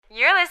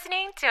You're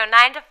listening to a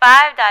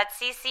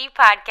 9to5.cc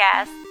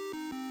podcast.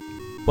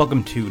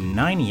 Welcome to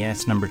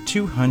 9ES number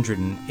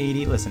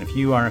 280. Listen, if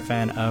you are a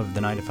fan of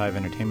the 9to5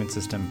 entertainment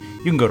system,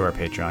 you can go to our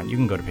Patreon. You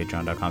can go to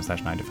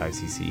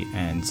patreon.com/9to5cc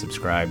and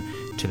subscribe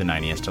to the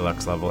 9ES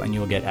Deluxe level, and you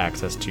will get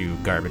access to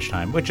Garbage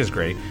Time, which is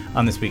great.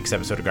 On this week's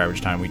episode of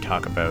Garbage Time, we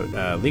talk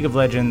about League of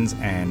Legends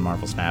and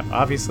Marvel Snap,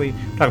 obviously.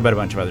 We talk about a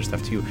bunch of other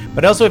stuff, too.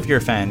 But also, if you're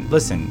a fan,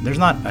 listen, there's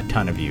not a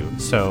ton of you.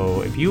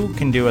 So if you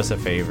can do us a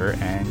favor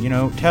and,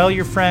 tell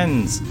your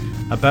friends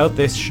about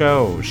this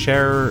show,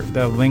 share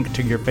the link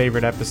to your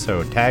favorite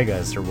episode, tag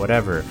us or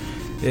whatever.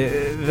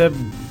 The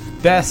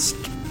best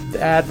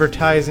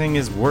advertising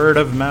is word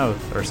of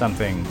mouth or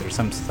something. There's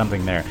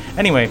something there.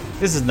 Anyway,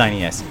 this is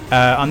 9ES.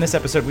 On this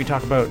episode, we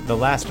talk about The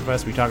Last of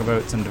Us. We talk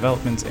about some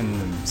developments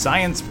in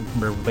science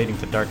relating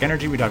to dark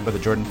energy. We talk about the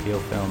Jordan Peele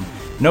film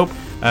Nope.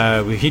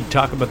 We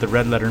talk about the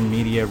Red Letter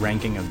Media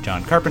ranking of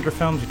John Carpenter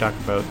films. We talk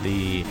about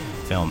the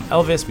film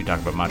Elvis. We talk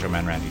about Macho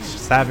Man Randy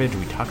Savage.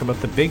 We talk about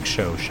the Big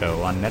Show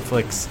on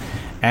Netflix.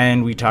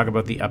 And we talk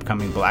about the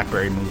upcoming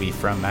Blackberry movie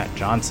from Matt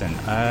Johnson.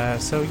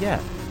 So yeah,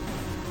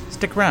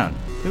 stick around.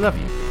 We love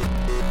you.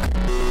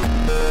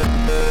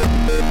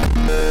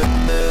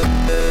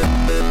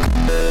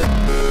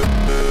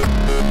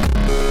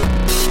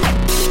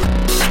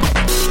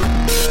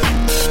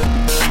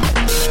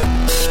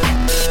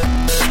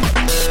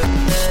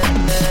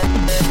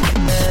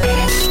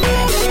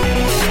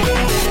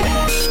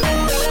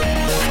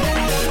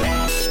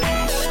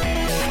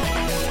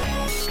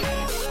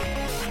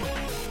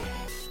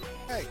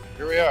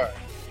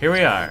 Here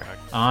we are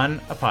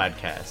on a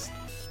podcast.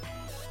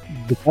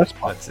 The best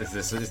podcast.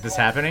 Is this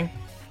happening?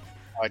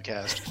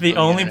 Podcast. The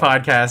only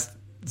podcast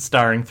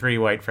starring three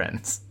white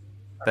friends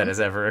that has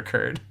ever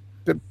occurred.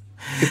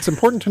 It's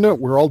important to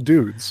note we're all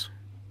dudes.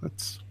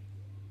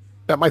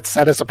 That might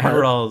set us apart.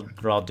 And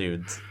we're all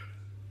dudes,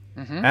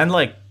 and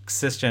like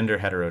cisgender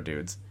hetero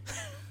dudes.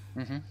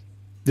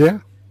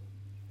 Yeah.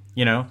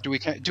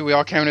 Do we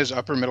all count as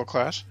upper middle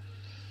class?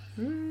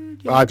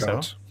 I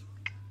don't. So.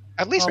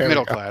 At least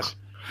middle class.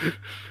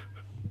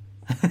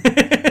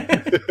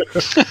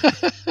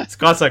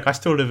 Scott's like, I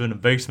still live in a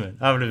basement.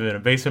 I've lived in a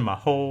basement my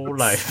whole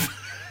life.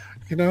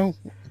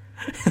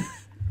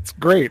 It's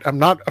great. I'm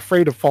not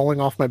afraid of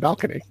falling off my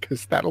balcony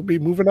because that'll be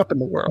moving up in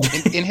the world.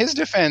 In his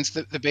defense,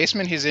 the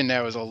basement he's in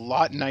now is a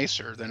lot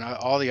nicer than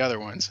all the other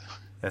ones.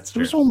 That's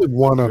true. There's only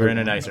one other. We're in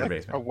a nicer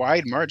basement. A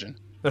wide margin.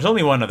 There's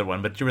only one other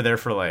one, but you were there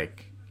for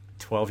like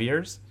 12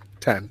 years?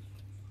 10.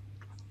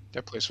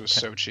 That place was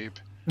so cheap.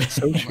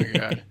 So cheap. Oh my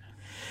god.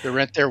 The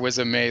rent there was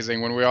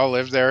amazing. When we all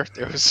lived there,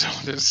 there was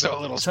so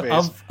little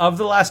space. Of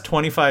the last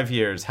 25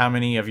 years, how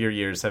many of your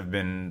years have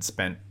been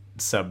spent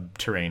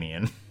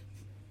subterranean?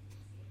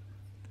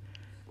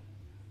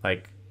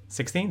 Like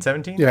 16,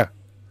 17? Yeah.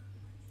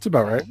 It's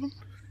about right.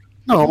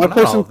 No, my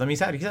place in... He's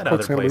had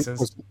other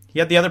places. He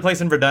had the other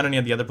place in Verdun, and he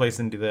had the other place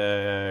in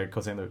the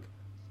Côte Saint-Luc.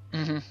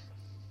 Mm-hmm.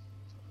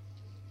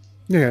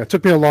 Yeah, it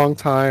took me a long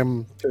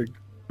time to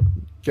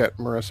get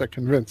Marissa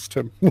convinced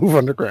to move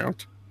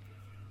underground.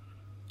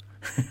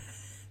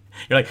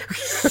 You're like,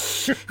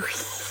 the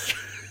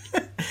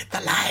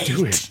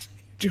light.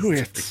 Do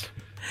it.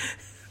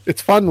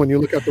 It's fun when you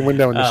look out the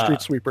window and the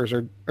street sweepers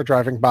are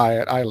driving by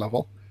at eye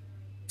level.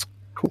 It's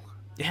cool.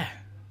 Yeah.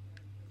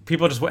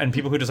 People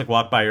who just like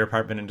walk by your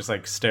apartment and just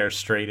like stare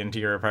straight into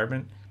your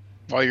apartment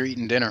while you're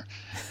eating dinner.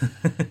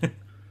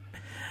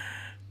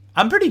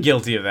 I'm pretty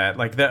guilty of that.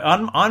 Like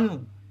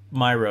on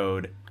my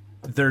road,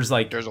 there's a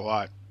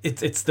lot.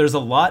 There's a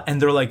lot,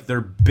 and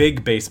they're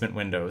big basement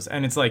windows,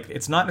 and it's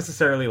not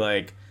necessarily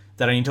like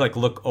that I need to like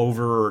look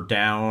over or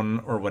down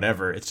or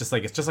whatever. It's just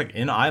like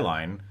in eye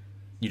line,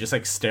 you just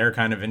like stare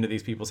kind of into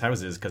these people's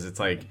houses because it's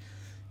like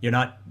you're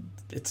not.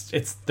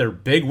 It's their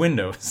big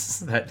windows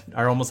that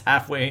are almost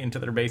halfway into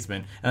their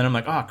basement, and I'm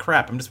like, oh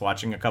crap, I'm just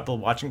watching a couple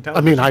watching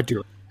television. I mean, I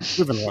do.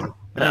 Live in one.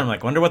 And I'm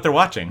like, wonder what they're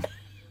watching.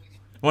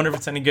 Wonder if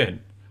it's any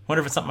good. Wonder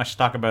if it's something I should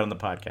talk about on the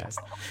podcast.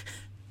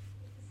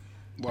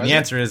 The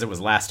answer is it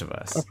was Last of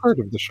Us. I've heard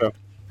of the show.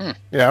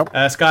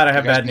 Yeah. Scott, I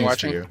have bad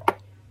news for you.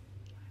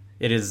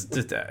 It is.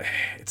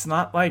 It's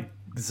not like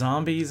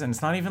zombies, and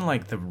it's not even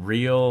like the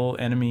real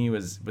enemy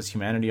was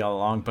humanity all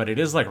along, but it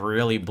is like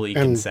really bleak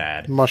and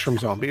sad. Mushroom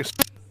zombies.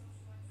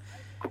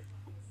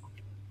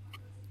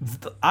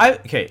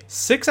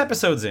 6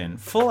 episodes in,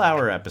 full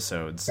hour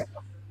episodes.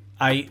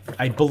 I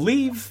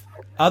believe,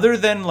 other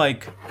than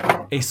like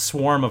a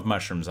swarm of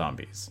mushroom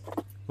zombies.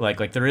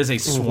 Like there is a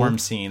swarm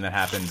scene that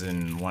happens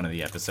in one of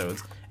the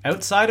episodes.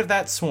 Outside of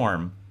that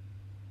swarm,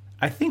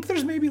 I think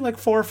there's maybe like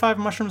 4 or 5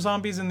 mushroom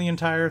zombies in the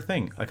entire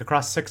thing, like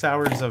across 6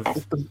 hours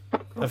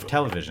of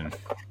television.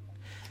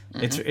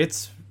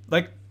 It's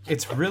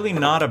really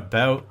not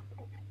about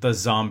the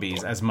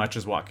zombies as much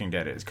as Walking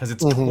Dead is, because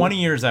it's 20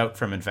 years out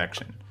from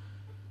infection,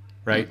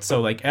 right?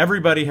 So like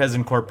everybody has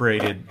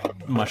incorporated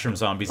mushroom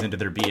zombies into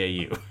their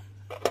BAU.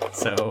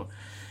 So.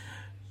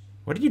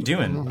 What are you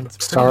doing?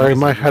 Sorry,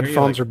 my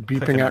headphones are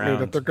beeping at me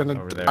that they're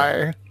going to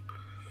die.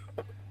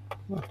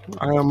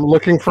 I am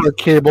looking for a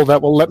cable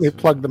that will let me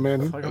plug them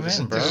in. Plug 'em This,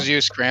 in, bro. this is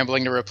you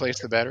scrambling to replace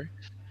the battery.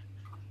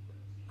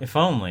 If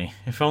only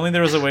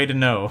there was a way to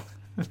know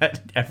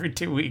that every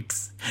 2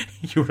 weeks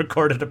you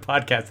recorded a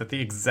podcast at the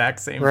exact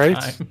same Right?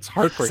 time, It's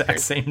heartbreaking. exact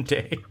same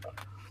day.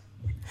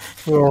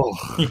 Oh,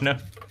 You know.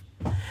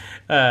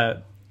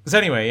 So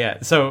anyway,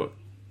 yeah. So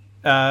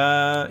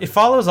it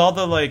follows all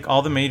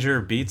the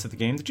major beats of the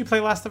game. Did you play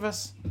Last of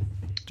Us,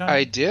 John?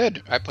 I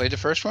did. I played the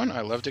first one.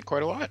 I loved it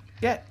quite a lot.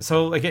 Yeah.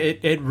 So like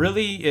it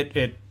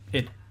really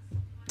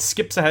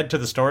skips ahead to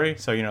the story.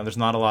 So there's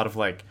not a lot of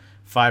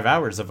 5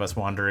 hours of us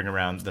wandering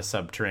around the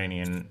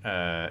subterranean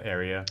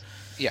area.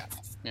 Yeah.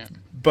 Yeah.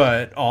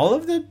 But all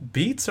of the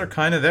beats are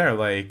kind of there,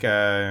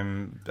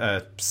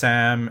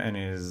 Sam and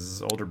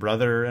his older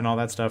brother and all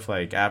that stuff.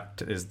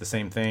 Apt is the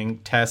same thing.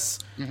 Tess,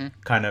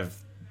 kind of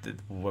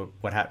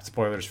what happens.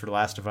 Spoilers for The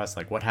Last of Us.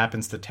 What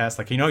happens to Tess?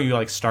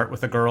 You start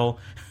with a girl.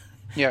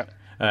 Yeah.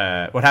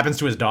 What happens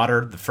to his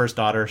daughter, the first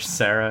daughter,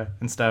 Sarah,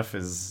 and stuff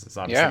is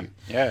obviously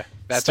Yeah.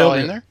 That's still all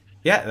in there.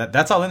 Yeah,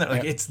 that's all in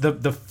there. It's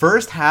the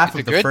first half It's of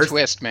a the good first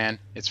twist, man.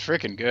 It's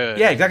freaking good.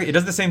 Yeah, exactly. It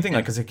does the same thing.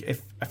 Because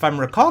if I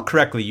recall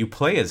correctly, you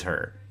play as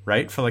her,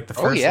 right? For the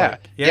first. Oh yeah.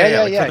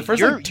 For the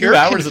first 2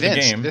 hours of the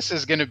game. This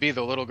is going to be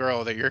the little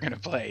girl that you're going to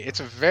play. It's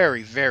a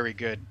very, very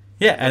good.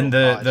 Yeah, and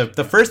the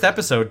the first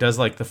episode does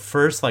the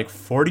first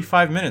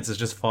 45 minutes is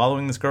just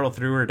following this girl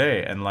through her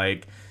day, and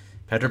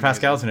Pedro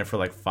Pascal's in it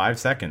for 5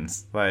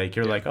 seconds.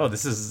 You're oh,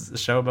 this is a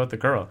show about the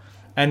girl.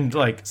 And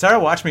Sarah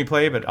watched me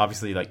play, but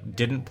obviously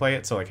didn't play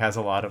it, so has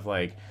a lot of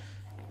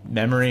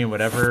memory and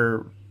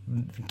whatever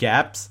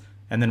gaps.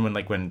 And then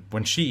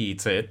when she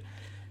eats it,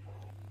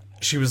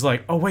 she was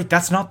oh wait,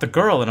 that's not the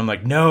girl. And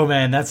I'm no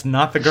man, that's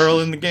not the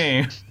girl in the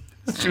game.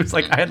 She was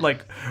I had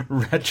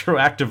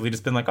retroactively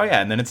just been oh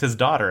yeah, and then it's his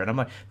daughter. And I'm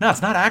no,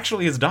 it's not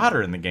actually his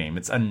daughter in the game.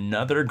 It's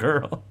another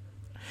girl.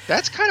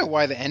 That's kind of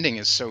why the ending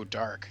is so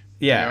dark.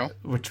 Yeah,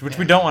 which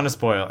we don't want to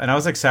spoil. And I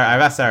was Sarah, I've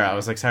asked Sarah, I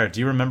was Sarah,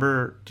 do you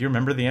remember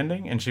the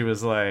ending? And she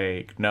was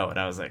no. And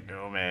I was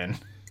oh man.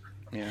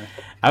 Yeah.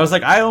 I was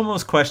I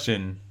almost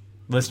question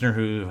listener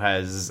who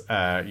has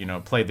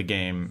played the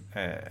game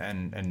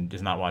and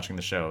is not watching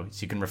the show,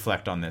 so you can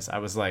reflect on this. I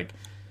was I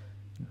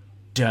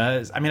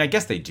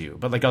guess they do,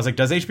 but I was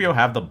does HBO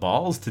have the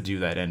balls to do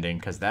that ending?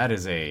 Because that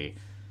is a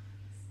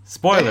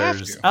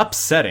spoilers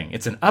upsetting.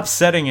 It's an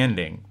upsetting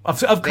ending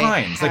of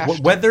kinds.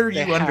 Whether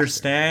you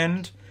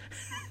understand.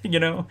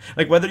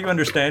 Whether you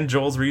understand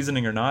Joel's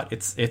reasoning or not,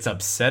 it's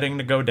upsetting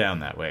to go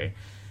down that way.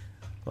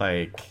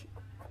 I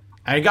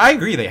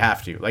agree they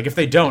have to. If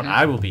they don't,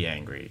 I will be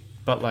angry.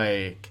 But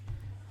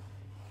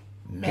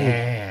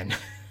man,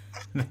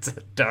 that's a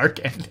dark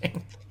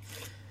ending.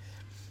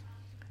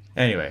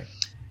 Anyway.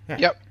 Yeah.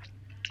 Yep.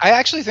 I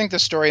actually think the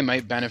story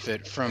might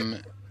benefit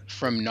from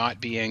not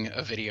being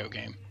a video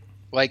game.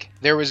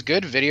 There was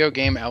good video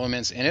game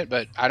elements in it,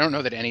 but I don't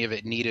know that any of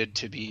it needed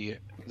to be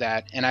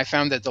that. And I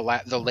found that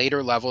the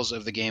later levels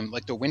of the game,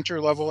 the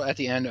winter level at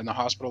the end and the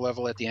hospital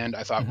level at the end,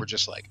 I thought were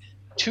just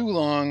too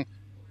long,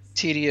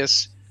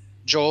 tedious.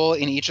 Joel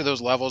in each of those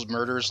levels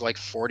murders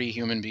 40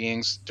 human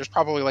beings. There's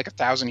probably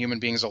 1,000 human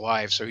beings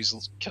alive, so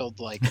he's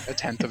killed a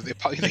tenth of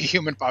the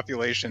human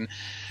population.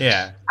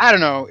 Yeah. I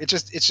don't know.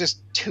 It's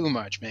just too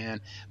much,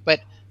 man.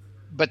 But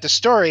the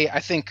story,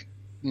 I think,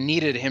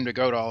 needed him to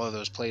go to all of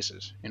those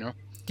places.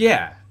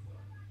 Yeah.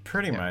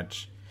 Pretty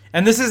much.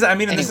 And this is,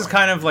 this is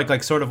kind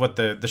of sort of what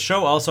the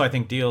show also I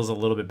think deals a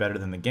little bit better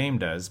than the game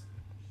does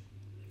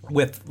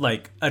with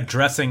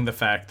addressing the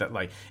fact that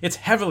it's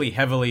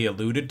heavily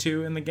alluded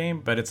to in the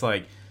game, but it's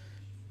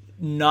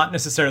not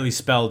necessarily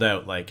spelled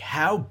out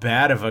how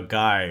bad of a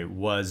guy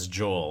was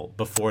Joel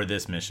before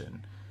this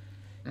mission.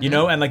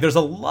 And there's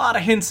a lot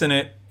of hints in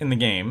it in the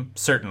game,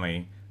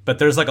 certainly, but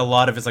there's a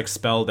lot of it's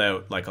spelled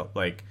out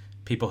like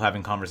people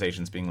having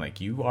conversations being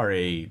you are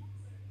a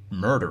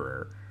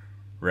murderer.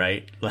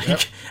 Right?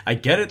 I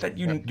get it that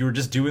you were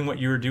just doing what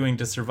you were doing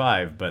to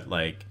survive, but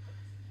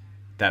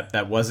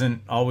that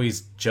wasn't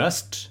always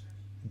just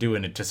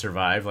doing it to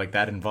survive.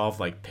 That involved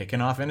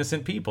picking off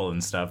innocent people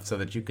and stuff so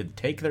that you could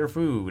take their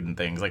food and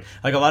things.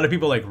 A lot of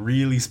people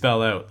really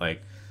spell out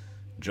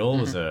Joel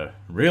was a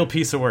real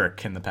piece of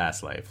work in the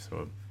past life.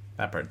 So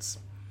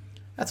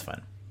that's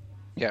fun.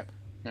 Yeah.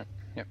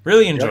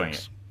 Really enjoying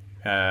it.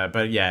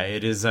 But yeah,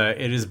 it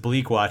is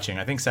bleak watching.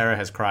 I think Sarah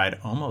has cried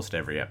almost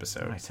every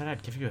episode. I said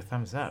I'd give you a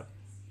thumbs up.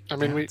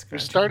 We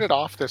started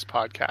off this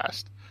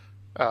podcast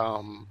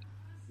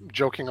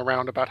joking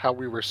around about how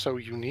we were so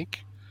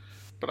unique,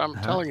 but I'm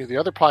telling you, the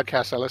other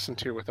podcasts I listen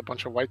to with a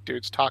bunch of white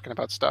dudes talking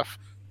about stuff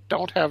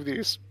don't have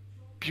these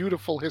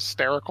beautiful,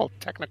 hysterical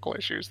technical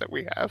issues that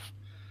we have.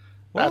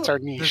 Well, that's our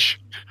niche.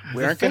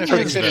 We aren't going to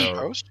fix it in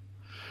post.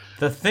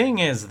 The thing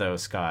is, though,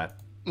 Scott,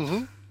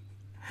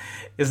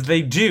 is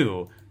they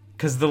do.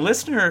 Because the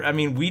listener,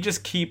 we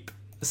just keep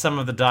some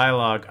of the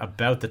dialogue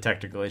about the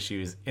technical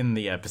issues in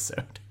the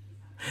episode.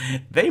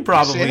 They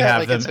probably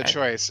have them. It's a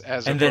choice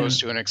as opposed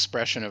to an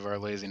expression of our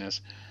laziness.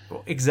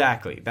 Well,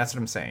 exactly. That's what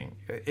I'm saying.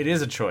 It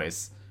is a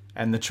choice.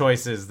 And the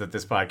choice is that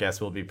this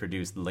podcast will be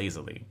produced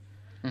lazily.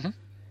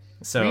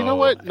 So you know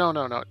what? No.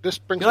 This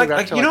brings me like,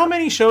 back to you know how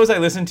many shows I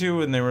listened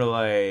to and they were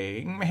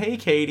like, "Hey,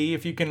 Katie,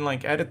 if you can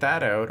like edit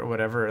that out or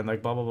whatever," and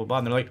like blah blah blah blah.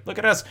 And they're like, "Look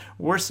at us,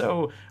 we're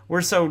so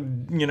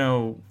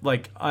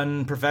like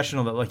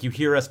unprofessional that like you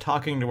hear us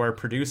talking to our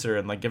producer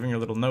and like giving her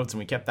little notes and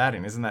we kept that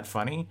in. Isn't that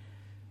funny?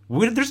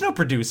 There's no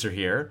producer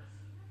here."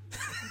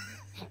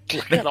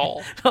 at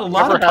all. A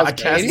lot of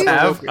podcasts Katie?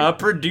 have a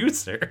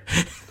producer.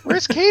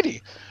 Where's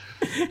Katie?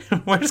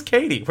 Where's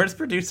Katie? Where's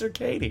producer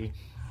Katie?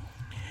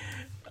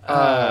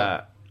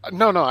 No.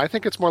 I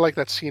think it's more like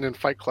that scene in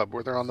Fight Club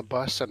where they're on the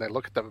bus and they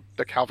look at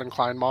the Calvin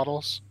Klein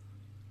models.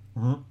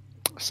 Mm-hmm.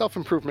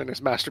 Self-improvement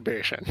is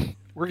masturbation.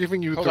 We're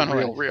giving you Hold the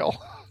on.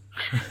 real.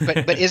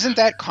 But isn't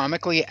that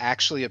comically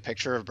actually a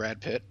picture of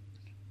Brad Pitt?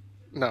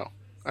 No,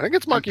 I think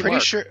it's Marky I'm pretty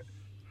Mark. sure.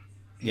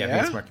 Yeah, I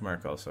think it's Marky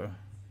Mark also.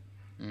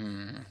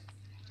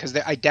 Because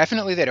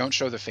they don't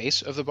show the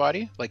face of the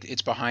body, like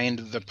it's behind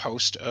the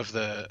post of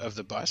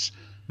the bus.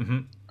 Mm-hmm.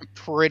 I'm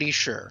pretty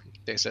sure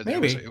they said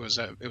Maybe. it was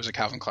a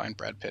Calvin Klein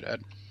Brad Pitt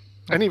ad.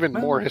 And even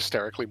more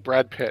hysterically,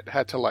 Brad Pitt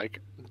had to like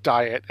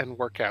diet and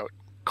work out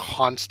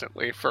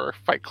constantly for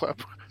Fight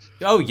Club.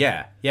 Oh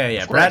yeah.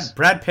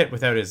 Brad Pitt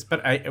without his,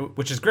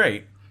 which is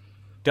great,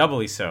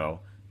 doubly so,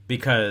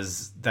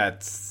 because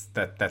that's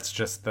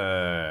just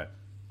the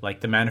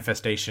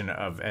manifestation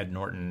of Ed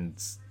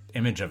Norton's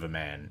image of a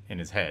man in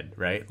his head,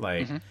 right?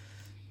 Like,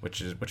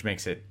 which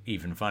makes it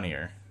even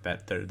funnier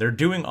that they're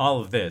doing all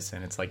of this,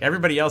 and it's like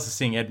everybody else is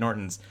seeing Ed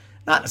Norton's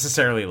not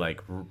necessarily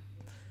like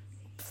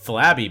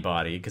flabby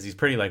body because he's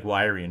pretty like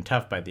wiry and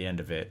tough by the end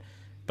of it,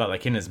 but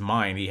like in his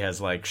mind he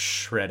has like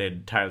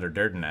shredded Tyler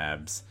Durden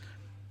abs.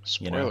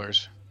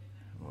 Spoilers.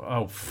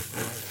 Oh,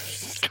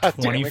 God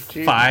damn it,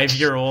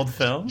 25-year-old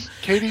film.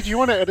 Katie, do you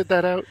want to edit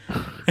that out?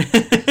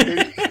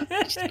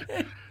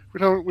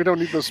 We don't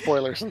need those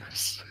spoilers in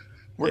this.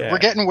 We're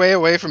getting way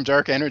away from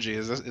dark energy.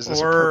 Is this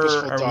a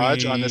purposeful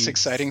dodge on this we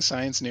exciting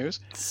science news?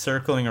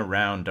 Circling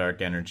around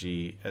dark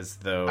energy as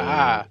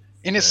though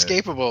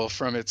inescapable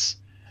from its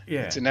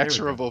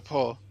inexorable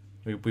pull.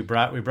 We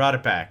brought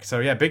it back. So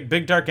yeah,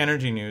 big dark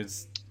energy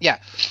news. Yeah.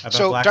 About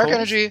So black dark holes?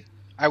 energy,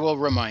 I will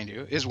remind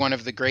you, is one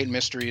of the great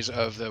mysteries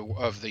of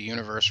the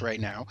universe right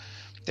now.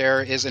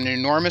 There is an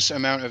enormous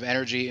amount of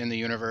energy in the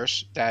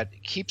universe that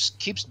keeps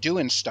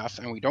doing stuff,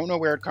 and we don't know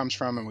where it comes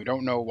from, and we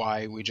don't know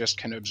why. We just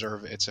can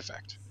observe its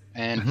effect.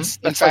 And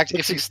in fact,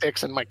 if he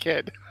sticks in my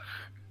kid.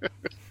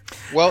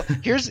 Well,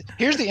 here's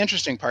the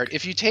interesting part.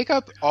 If you take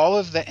up all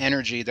of the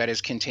energy that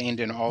is contained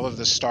in all of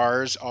the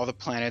stars, all the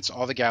planets,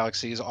 all the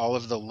galaxies, all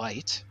of the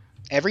light,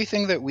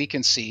 everything that we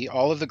can see,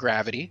 all of the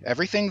gravity,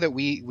 everything that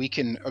we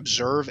can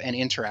observe and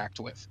interact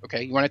with,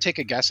 okay? You want to take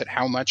a guess at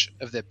how much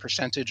of the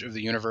percentage of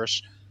the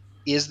universe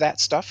is that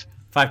stuff?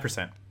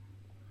 5%.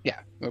 Yeah,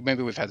 well,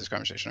 maybe we've had this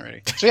conversation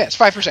already. So yeah, it's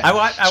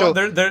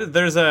 5%.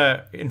 There's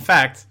a. In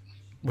fact,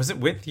 was it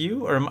with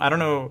you or I don't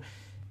know?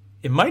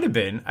 It might have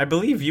been. I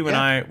believe you and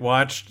I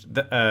watched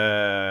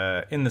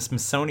in the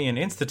Smithsonian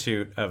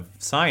Institute of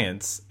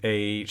Science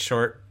a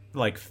short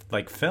like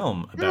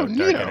film about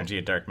dark energy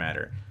and dark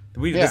matter.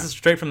 This is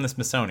straight from the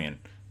Smithsonian.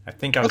 I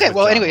think I was okay.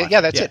 Well, John anyway,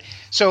 watching. that's it.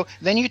 So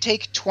then you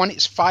take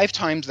 5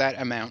 times that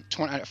amount,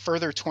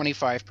 further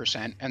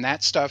 25%, and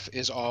that stuff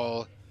is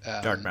all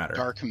dark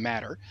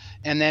matter,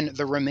 and then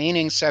the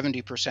remaining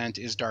 70%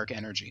 is dark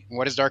energy. And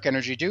what does dark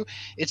energy do?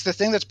 It's the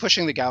thing that's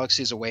pushing the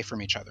galaxies away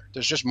from each other.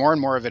 There's just more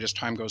and more of it as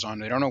time goes on.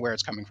 They don't know where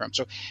it's coming from.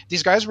 So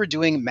these guys were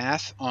doing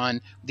math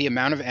on the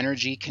amount of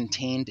energy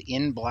contained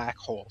in black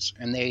holes,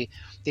 and they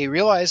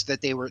realized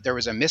that there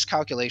was a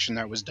miscalculation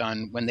that was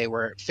done when they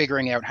were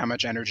figuring out how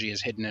much energy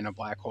is hidden in a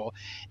black hole,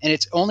 and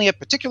it's only a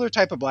particular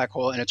type of black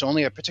hole, and it's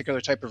only a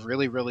particular type of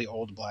really, really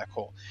old black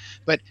hole.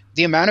 But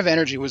the amount of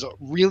energy was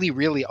really,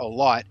 really a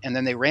lot. And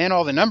then they ran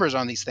all the numbers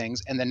on these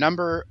things, and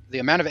the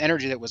amount of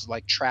energy that was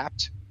like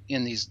trapped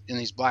in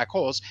these black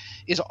holes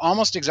is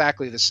almost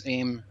exactly the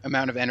same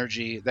amount of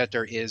energy that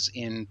there is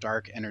in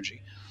dark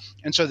energy.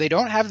 And so they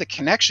don't have the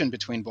connection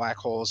between black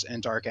holes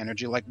and dark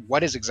energy, like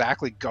what is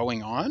exactly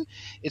going on.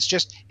 It's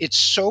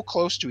so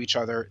close to each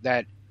other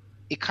that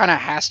it kind of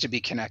has to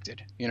be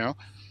connected, you know?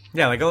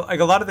 Yeah, like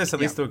a lot of this, at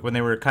least when they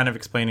were kind of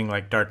explaining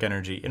like dark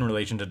energy in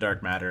relation to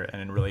dark matter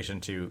and in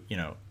relation to,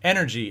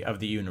 energy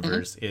of the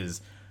universe is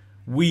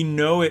we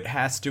know it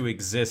has to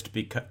exist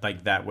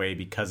that way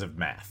because of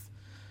math,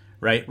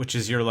 right? Which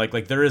is you're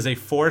like there is a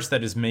force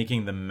that is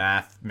making the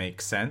math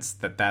make sense.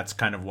 That's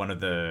kind of one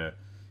of the.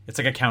 It's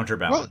like a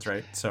counterbalance,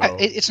 right? So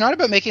it's not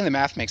about making the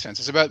math make sense.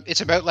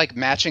 It's about like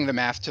matching the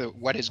math to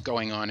what is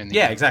going on in the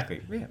universe.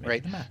 Exactly. Yeah,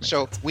 right.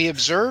 So we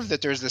observe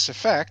that there's this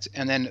effect,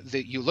 and then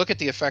you look at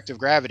the effect of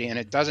gravity, and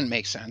it doesn't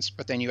make sense.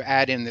 But then you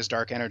add in this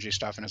dark energy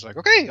stuff, and it's like,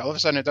 okay, all of a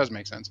sudden it does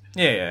make sense.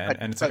 Yeah,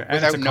 and it's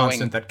a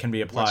constant that can be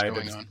applied.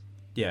 What's going on.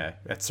 Yeah,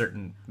 at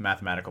certain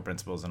mathematical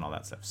principles and all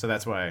that stuff. So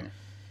that's why.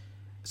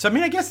 So I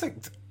mean, I guess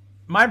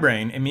my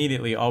brain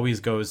immediately always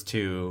goes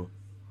to,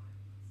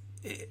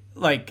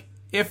 like,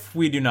 if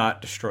we do not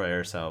destroy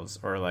ourselves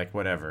or like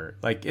whatever,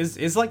 like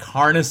is like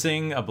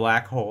harnessing a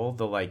black hole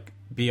the like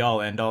be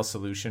all end all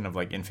solution of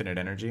like infinite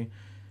energy?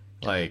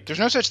 Like, There's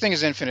no such thing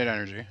as infinite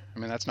energy. I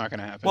mean, that's not going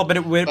to happen. well,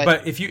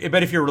 but if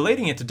you're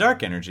relating it to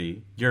dark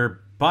energy,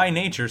 you're by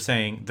nature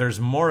saying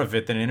there's more of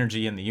it than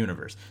energy in the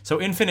universe.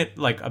 So infinite,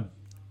 like,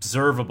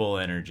 observable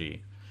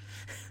energy,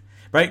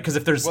 right? Because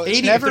if there's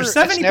if there's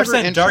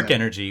 70% dark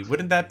energy,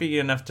 wouldn't that be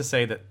enough to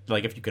say that,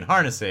 like, if you could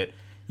harness it,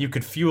 you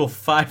could fuel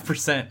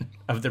 5%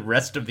 of the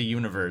rest of the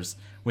universe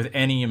with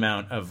any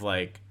amount of,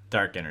 like,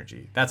 dark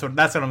energy? That's what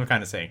I'm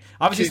kind of saying.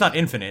 Obviously, Keith, it's not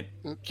infinite.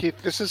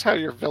 Keith, this is how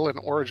your villain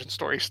origin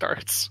story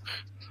starts.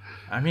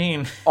 I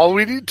mean, all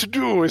we need to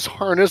do is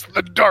harness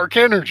the dark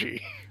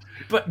energy.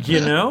 But you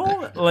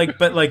know, like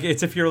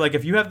it's if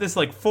you have this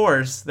like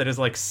force that is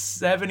like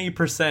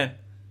 70%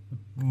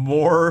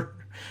 more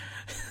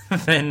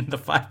than the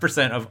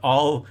 5% of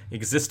all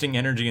existing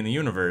energy in the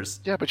universe.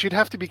 Yeah, but you'd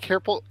have to be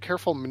careful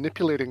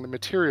manipulating the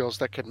materials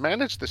that can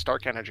manage this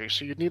dark energy.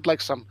 So you'd need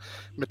like some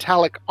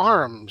metallic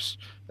arms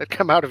that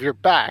come out of your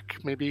back,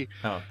 maybe.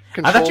 Oh,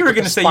 I thought you were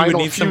going to say you would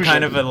need some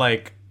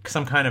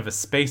kind of a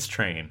space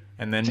train,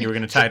 and then you were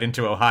going to tie it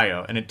into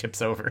Ohio, and it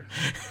tips over.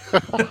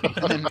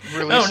 And then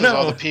releases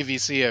all the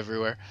PVC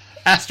everywhere.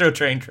 Astro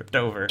train tripped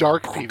over.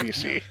 Dark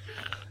PVC.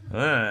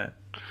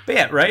 But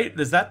yeah, right?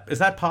 Is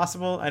that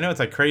possible? I know it's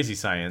like crazy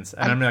science,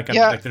 and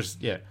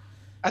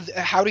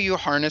how do you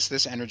harness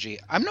this energy?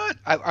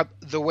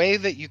 The way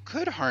that you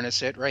could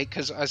harness it, right?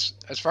 Because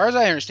as far as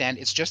I understand,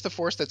 it's just the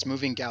force that's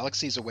moving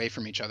galaxies away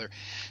from each other.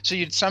 So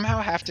you'd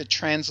somehow have to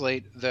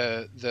translate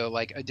the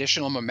like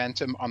additional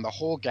momentum on the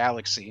whole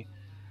galaxy,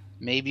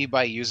 maybe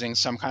by using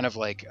some kind of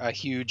like a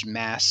huge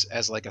mass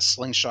as like a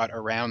slingshot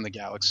around the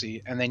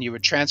galaxy, and then you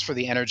would transfer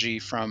the energy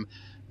from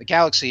the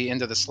galaxy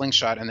into the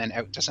slingshot and then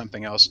out to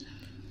something else.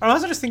 I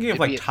was just thinking of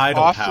like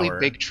tidal awfully power.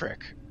 Big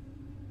trick.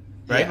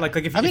 Right? Yeah. Like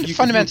if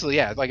fundamentally,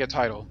 yeah, like a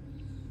tidal.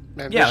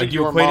 Man, yeah, like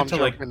you equate it to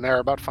like in there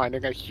about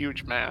finding a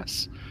huge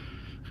mass.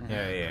 Yeah.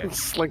 And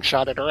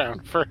slingshot it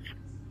around for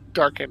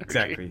dark energy.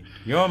 Exactly.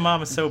 Your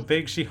mom is so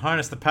big she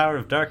harnessed the power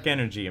of dark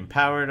energy and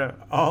powered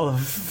all of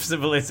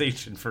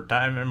civilization for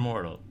time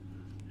immortal.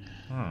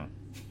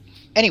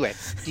 Anyway,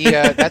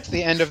 that's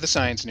the end of the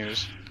science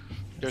news.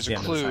 There's a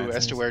clue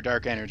as to news. where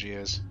dark energy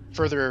is.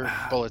 Further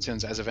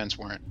bulletins as events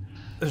warrant.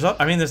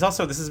 There's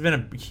also, this has been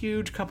a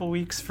huge couple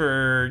weeks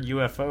for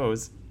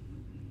UFOs.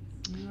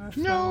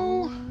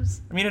 No.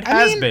 I mean, it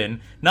has been.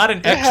 Not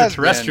in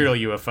extraterrestrial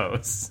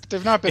UFOs.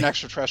 They've not been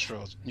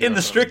extraterrestrials. In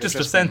the strictest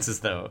of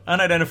senses, though.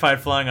 Unidentified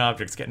flying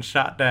objects getting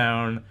shot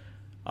down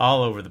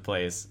all over the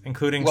place,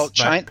 including... Well,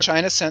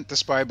 China sent the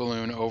spy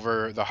balloon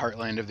over the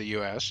heartland of the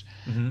U.S.,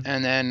 and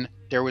then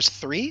there was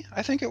 3,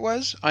 I think it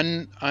was,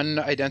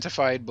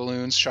 unidentified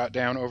balloons shot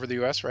down over the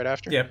U.S. right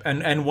after. Yep,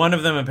 and one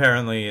of them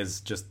apparently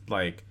is just,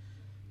 like,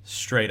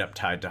 straight up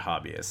tied to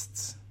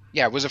hobbyists.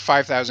 Yeah, it was a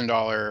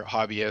 $5,000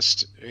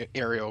 hobbyist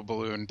aerial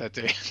balloon that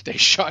they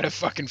shot a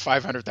fucking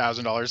 $500,000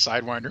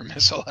 Sidewinder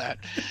missile at.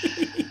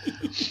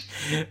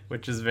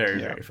 Which is very,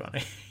 very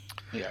funny.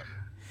 Yeah.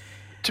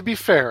 To be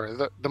fair,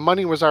 the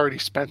money was already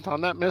spent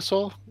on that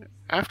missile.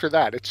 After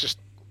that, it's just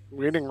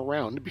waiting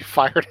around to be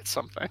fired at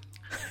something.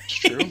 It's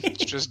true.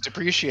 It's just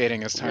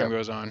depreciating as time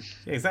goes on.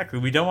 Yeah, exactly.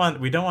 We don't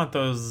want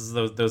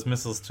those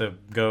missiles to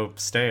go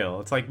stale.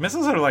 It's like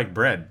missiles are like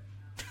bread.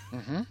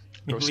 Mm-hmm.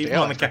 You Go leave stale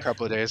them on the after a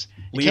couple of days.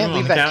 You leave can't them on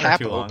leave the that counter cap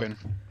too long. open.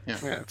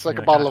 Yeah, it's like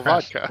a bottle of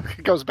vodka.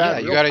 It goes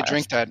bad. Yeah, you got to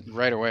drink that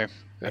right away.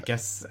 I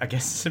guess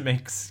you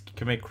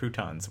can make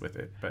croutons with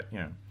it, but you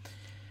know.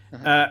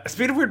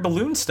 Speaking of weird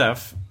balloon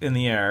stuff in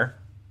the air,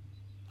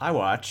 I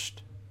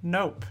watched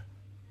Nope.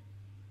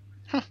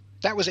 Huh.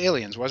 That was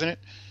Aliens, wasn't it?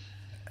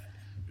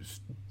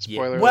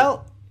 Spoiler.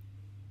 Well,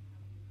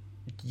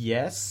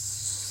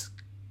 yes?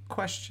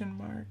 Question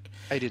mark.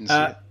 I didn't see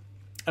it.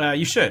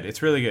 You should.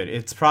 It's really good.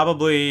 It's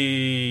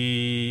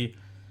probably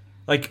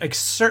like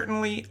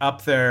certainly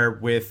up there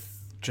with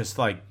just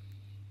like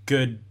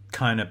good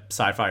kind of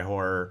sci-fi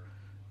horror.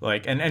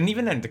 Like and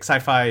even then, the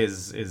sci-fi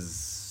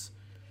is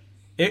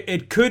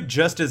it could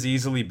just as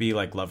easily be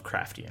like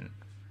Lovecraftian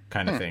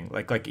kind of thing.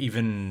 Like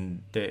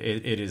even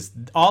it is,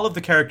 all of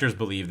the characters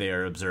believe they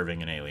are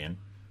observing an alien.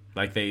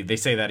 Like they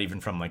say that even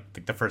from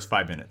like the first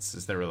 5 minutes,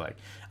 is they were like,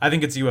 I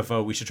think it's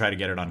UFO. We should try to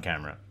get it on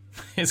camera.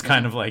 It's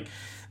kind of like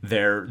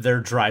their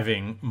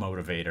driving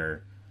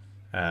motivator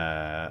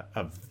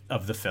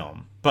of the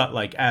film. But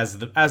like as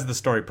the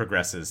story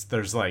progresses,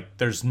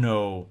 there's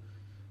no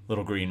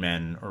little green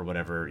men or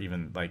whatever.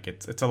 Even like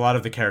it's a lot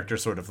of the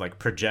characters sort of like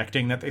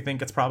projecting that they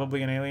think it's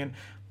probably an alien,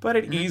 but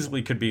it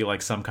easily could be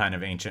like some kind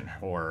of ancient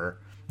horror,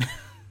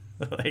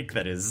 like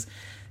that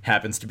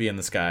happens to be in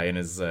the sky and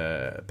is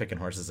picking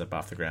horses up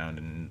off the ground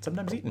and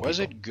sometimes eating. Was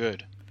people. it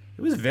good?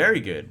 It was very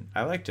good.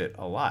 I liked it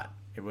a lot.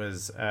 It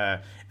was. I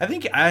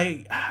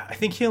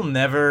think he'll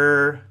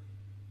never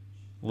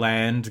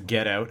land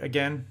Get Out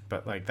again.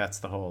 But like that's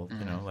the whole.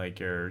 You know, like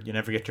you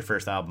never get your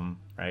first album,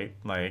 right?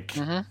 Like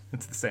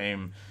it's the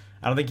same.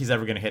 I don't think he's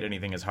ever going to hit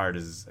anything as hard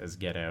as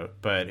Get Out.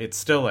 But it's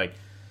still like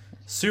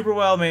super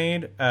well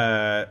made.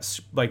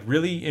 Like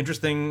really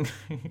interesting.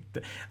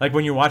 Like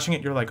when you're watching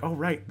it, you're like, oh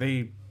right,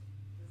 they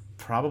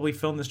probably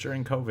filmed this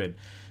during COVID.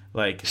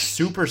 like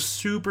super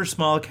super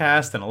small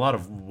cast and a lot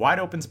of wide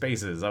open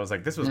spaces. I was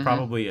like, this was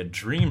probably a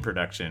dream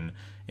production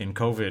in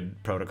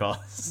COVID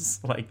protocols.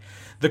 Like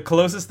the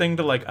closest thing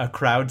to like a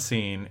crowd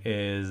scene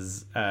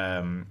is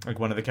like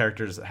one of the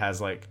characters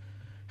has like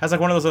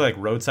one of those like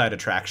roadside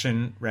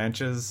attraction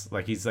ranches.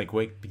 Like he's like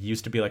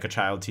used to be like a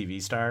child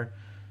TV star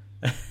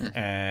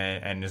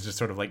and is just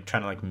sort of like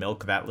trying to like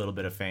milk that little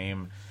bit of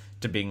fame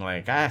to being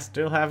like, I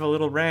still have a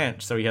little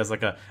ranch. So he has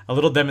like a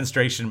little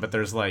demonstration, but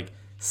there's like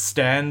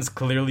stands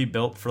clearly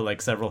built for like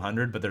several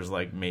hundred, but there's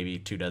like maybe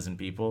 24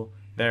 people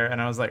there.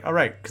 And I was like, all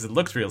right, because it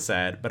looks real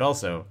sad, but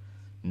also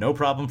no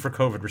problem for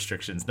COVID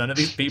restrictions. None of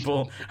these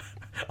people,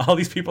 all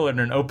these people are in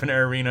an open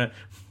air arena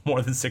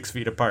more than 6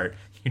 feet apart.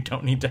 You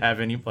don't need to have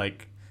any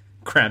like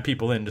cram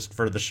people in just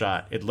for the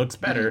shot. It looks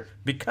better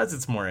because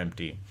it's more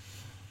empty.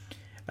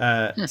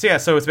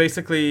 So it's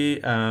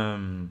basically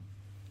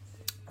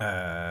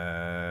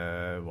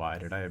why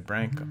did I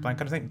blank on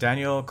a thing?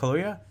 Daniel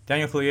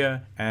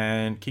Kaluuya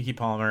and Keke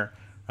Palmer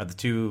are the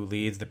two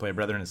leads. They play a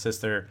brother and a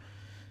sister,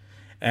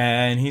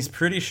 and he's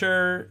pretty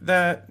sure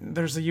that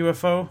there's a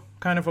UFO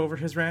kind of over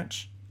his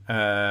ranch.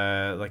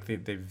 Like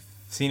they've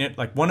seen it.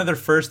 Like one of their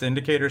first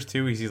indicators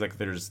too, he sees like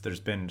there's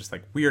been just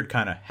like weird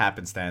kind of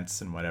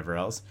happenstance and whatever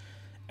else.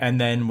 And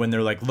then when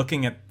they're like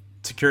looking at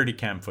security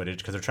cam footage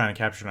because they're trying to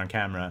capture it on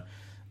camera,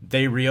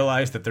 they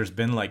realize that there's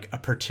been like a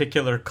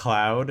particular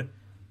cloud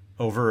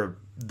over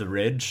the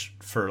ridge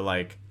for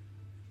like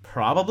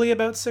probably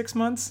about 6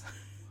 months.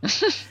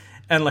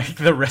 And like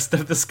the rest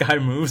of the sky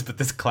moves, but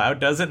this cloud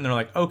doesn't. And they're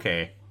like,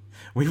 okay,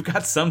 we've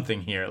got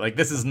something here. Like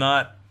this is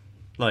not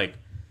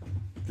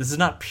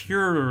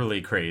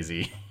purely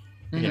crazy,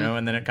 you know?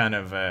 And then it kind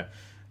of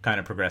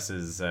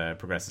progresses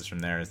from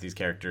there as these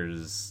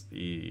characters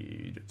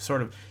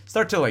sort of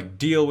start to like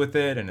deal with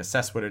it and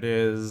assess what it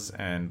is.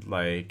 And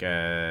like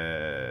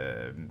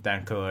Dan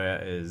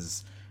Kaluuya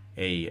is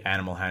a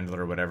animal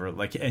handler or whatever,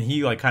 like, and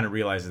he like kind of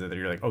realizes that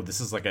you're like, oh,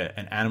 this is like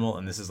an animal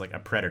and this is like a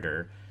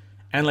predator,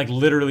 and like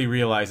literally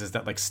realizes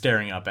that like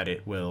staring up at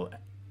it will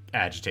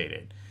agitate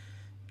it.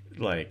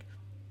 Like,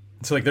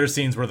 so like there's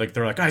scenes where like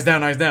they're like eyes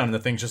down, and the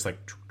thing's just like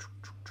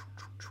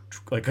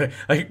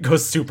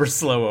goes super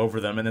slow over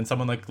them, and then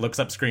someone like looks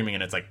up screaming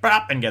and it's like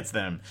bop and gets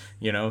them,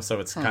 you know. So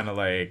it's kind of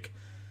like,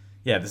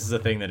 yeah, this is a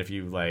thing that if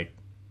you like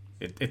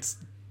it's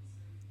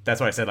that's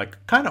why I said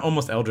like kind of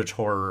almost eldritch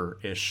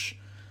horror-ish.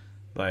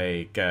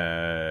 Like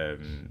the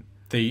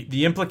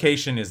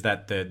implication is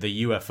that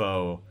the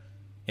UFO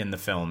in the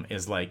film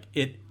is like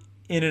it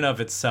in and of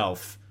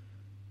itself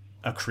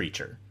a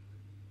creature.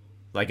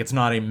 Like it's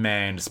not a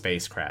manned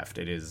spacecraft.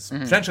 It is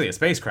potentially a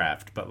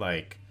spacecraft, but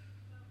like,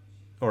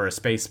 or a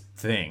space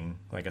thing,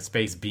 like a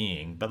space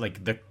being, but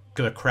like the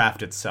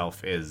craft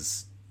itself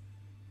is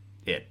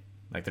it.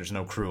 Like there's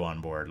no crew on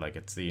board. Like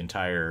it's the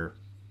entire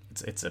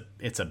it's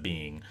a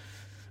being.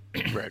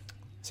 Right.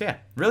 So yeah,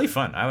 really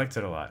fun. I liked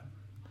it a lot.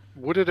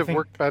 Would it have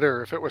worked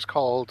better if it was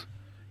called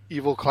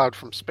Evil Cloud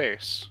from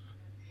Space?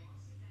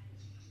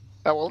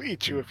 That will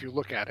eat you if you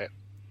look at it.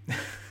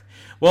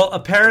 Well,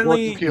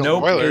 apparently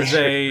Nope spoilers. is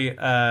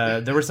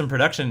there were some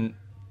production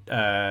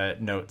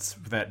notes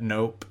that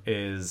Nope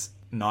is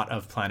not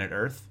of planet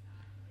Earth.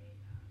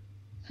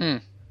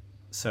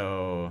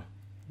 So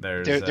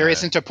there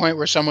isn't a point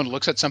where someone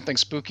looks at something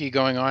spooky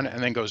going on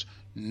and then goes,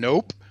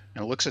 nope,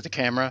 and looks at the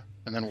camera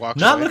and then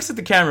walks away. Looks at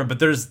the camera, but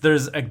there's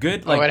a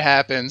good like. Oh, it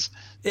happens.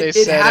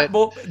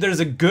 Well, there's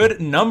a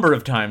good number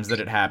of times that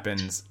it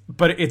happens,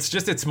 but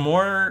it's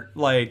more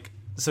like,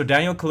 so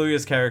Daniel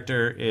Kaluuya's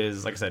character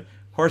is, like I said,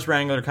 horse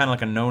wrangler, kind of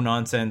like a no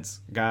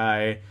nonsense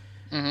guy.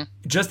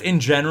 Just in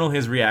general,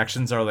 his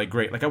reactions are like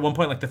great. Like at one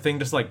point, like the thing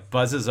just like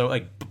buzzes out,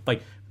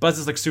 like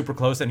buzzes like super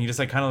close, and he just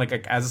like kind of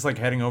like as it's like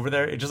heading over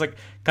there, it just like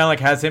kind of like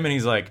has him, and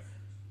he's like,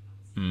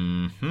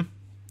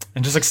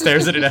 and just like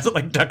stares at it as it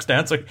like ducks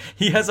down. So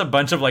he has a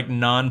bunch of like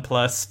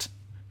nonplussed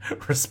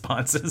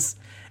responses,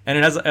 and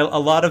it has a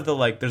lot of the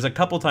like. There's a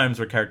couple times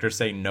where characters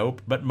say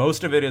nope, but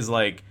most of it is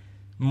like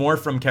more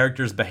from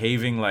characters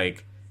behaving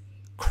like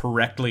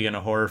correctly in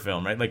a horror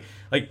film, right? Like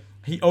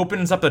he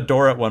opens up the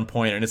door at one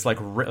point and it's like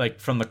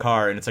from the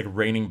car and it's like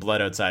raining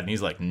blood outside, and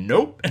he's like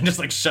nope, and just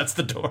like shuts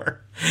the door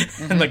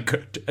and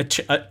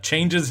like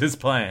changes his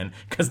plan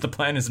because the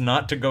plan is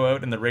not to go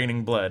out in the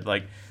raining blood.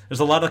 Like there's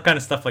a lot of kind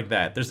of stuff like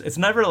that. It's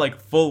never like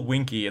full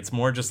winky. It's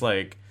more just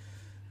like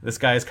this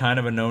guy is kind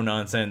of a no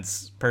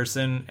nonsense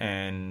person,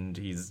 and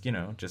he's, you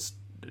know, just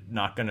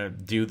not gonna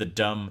do the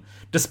dumb,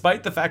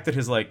 despite the fact that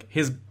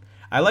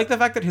I like the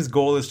fact that his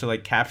goal is to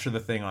like capture the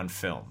thing on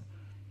film,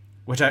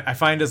 which I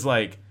find is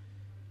like,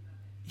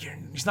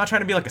 he's not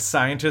trying to be like a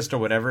scientist or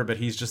whatever, but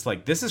he's just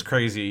like, this is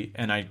crazy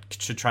and I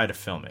should try to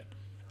film it.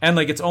 And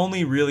like it's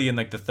only really in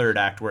like the third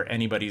act where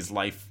anybody's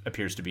life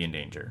appears to be in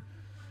danger,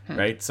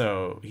 right?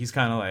 So he's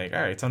kind of like,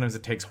 all right, sometimes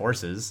it takes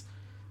horses,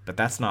 but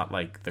that's not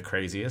like the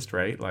craziest,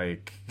 right?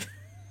 Like,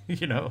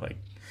 you know, like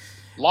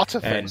lots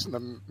of things in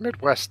the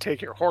Midwest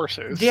take your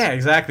horses. Yeah,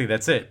 exactly.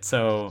 That's it.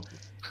 So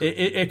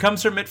it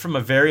comes from a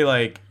very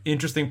like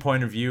interesting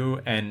point of view,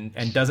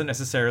 and doesn't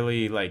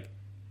necessarily like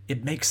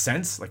it makes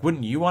sense. Like,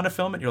 wouldn't you want to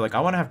film it? You're like, I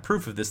want to have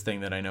proof of this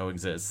thing that I know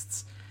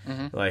exists.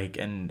 Like,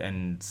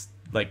 and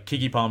like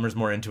Keke Palmer's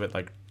more into it,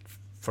 like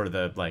for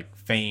the like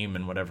fame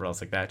and whatever else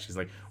like that. She's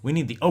like, we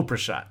need the Oprah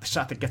shot, the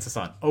shot that gets us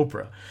on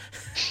Oprah.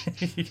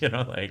 You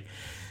know, like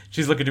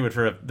she's looking to it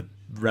for the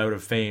route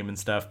of fame and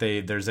stuff. They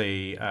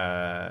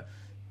end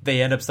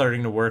up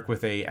starting to work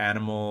with a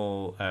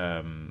animal,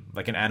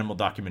 like an animal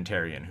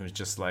documentarian who's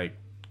just like,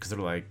 because they're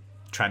like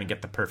trying to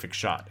get the perfect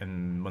shot,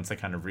 and once they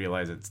kind of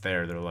realize it's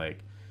there, they're like,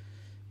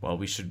 well,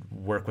 we should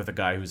work with a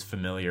guy who's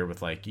familiar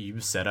with, like,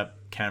 you set up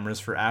cameras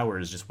for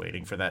hours just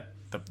waiting for the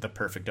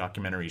perfect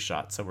documentary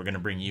shot, so we're going to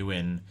bring you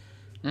in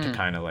to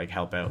kind of, like,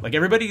 help out. Like,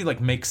 everybody, like,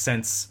 makes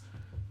sense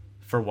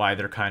for why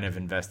they're kind of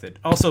invested.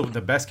 Also, the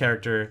best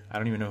character, I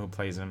don't even know who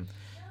plays him.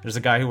 There's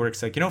a guy who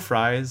works, like, you know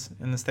Fry's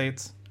in the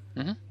States?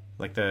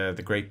 Like,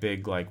 the great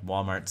big, like,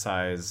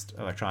 Walmart-sized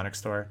electronics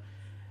store?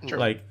 Sure.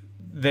 Like,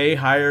 they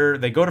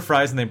go to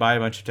Fry's and they buy a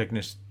bunch of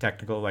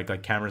technical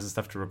like cameras and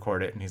stuff to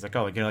record it, and he's like,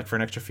 oh, like, you know, like for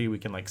an extra fee we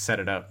can like set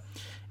it up.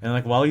 And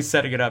like while he's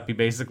setting it up, he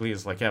basically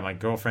is like, yeah, my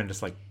girlfriend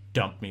just like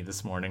dumped me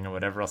this morning or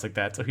whatever else like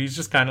that. So he's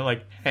just kind of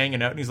like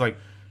hanging out, and he's like,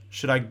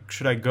 should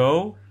I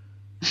go?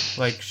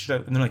 Like, should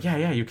I? And they're like,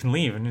 yeah, you can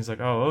leave. And he's like,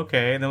 oh,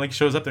 okay. And then like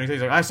shows up there and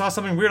he's like, I saw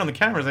something weird on the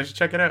cameras, I should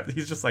check it out.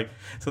 He's just like,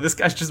 so this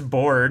guy's just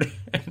bored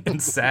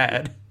and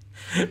sad.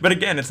 But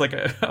again, it's like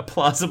a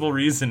plausible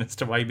reason as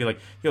to why you'd be like,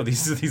 yo,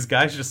 these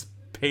guys just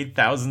paid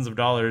thousands of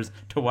dollars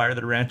to wire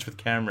the ranch with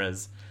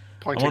cameras.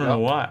 Pointing I want to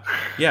know up. why.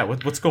 Yeah,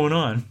 what's going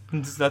on?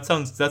 That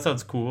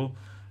sounds cool.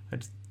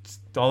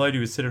 All I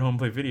do is sit at home and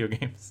play video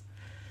games.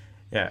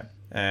 Yeah,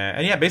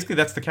 and yeah, basically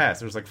that's the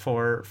cast. There's like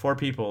four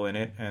people in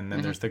it, and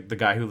then there's the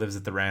guy who lives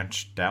at the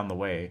ranch down the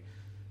way,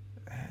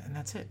 and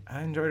that's it.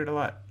 I enjoyed it a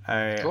lot.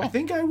 Cool.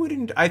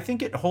 I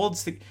think it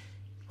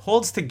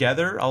holds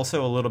together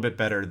also a little bit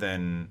better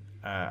than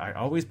I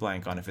always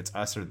blank on if it's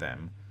Us or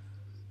Them.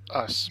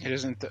 Us. It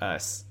isn't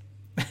Us.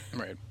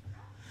 right.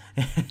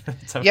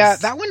 So Yeah,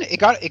 that one it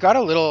got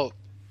a little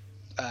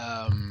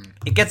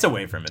it gets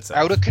away from itself.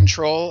 out of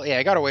control. Yeah,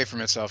 it got away from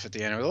itself at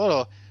the end. It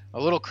was a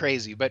little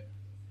crazy, but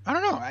I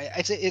don't know.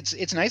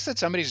 It's nice that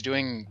somebody's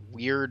doing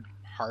weird,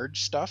 hard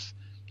stuff.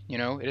 You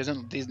know, it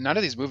isn't. None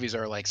of these movies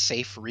are like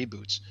safe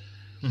reboots.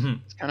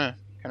 It's kind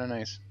of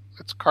nice.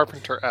 It's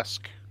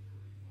Carpenter-esque.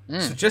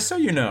 So just so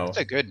you know, It's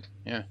a good.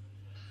 Yeah.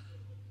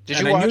 Did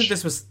and you watch? I knew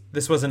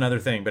this was another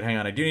thing, but hang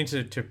on, I do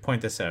need to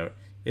point this out.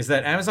 Is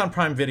that Amazon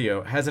Prime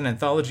Video has an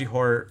anthology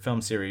horror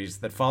film series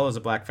that follows a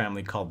black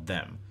family called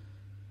Them.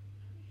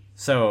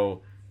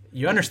 So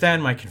you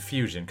understand my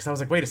confusion, because I was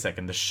like, wait a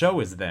second, the show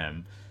is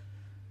Them.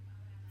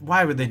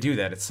 Why would they do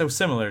that? It's so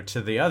similar to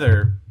the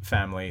other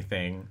family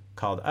thing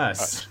called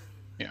Us.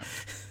 Yeah.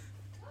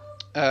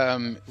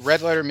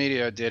 Red Letter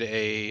Media did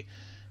a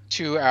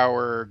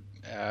 2-hour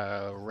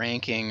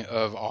ranking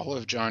of all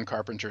of John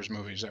Carpenter's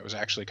movies. That was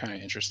actually kind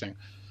of interesting.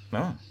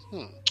 Oh.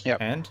 Yep.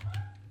 And?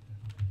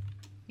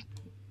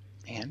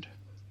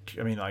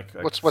 I mean, like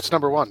What's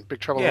number one? Big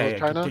Trouble in Little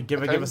China?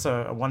 Give us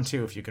a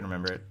 1-2 if you can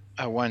remember it.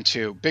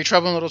 1-2. Big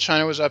Trouble in Little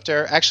China was up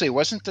there. Actually, it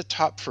wasn't the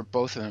top for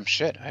both of them.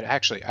 Shit. I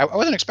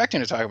wasn't expecting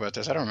to talk about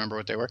this. I don't remember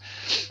what they were.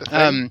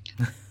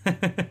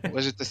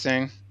 Was it The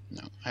Thing?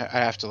 No, I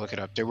have to look it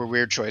up. There were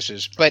weird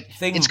choices, but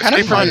it's kind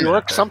of fun. New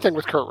York, something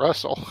with Kurt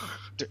Russell.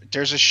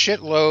 There's a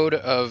shitload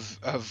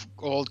of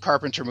old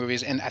Carpenter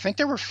movies, and I think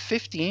there were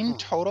 15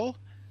 total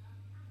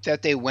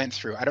that they went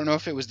through. I don't know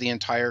if it was the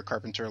entire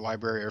Carpenter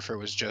library or if it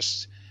was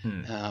just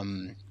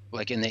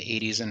like in the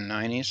 80s and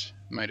 90s.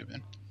 Might have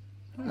been.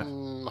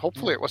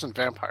 Hopefully it wasn't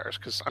vampires,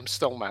 because I'm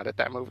still mad at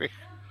that movie.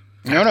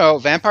 No,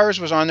 Vampires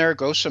was on there.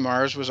 Ghosts of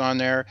Mars was on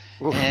there,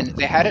 and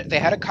they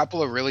had a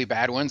couple of really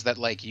bad ones that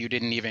like you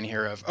didn't even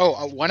hear of.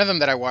 Oh, one of them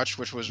that I watched,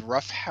 which was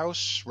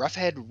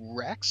Rawhead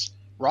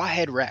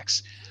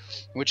Rex,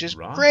 which is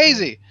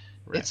crazy.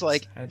 It's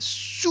like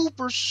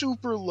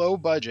super low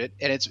budget,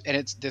 and it's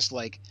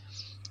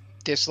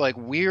this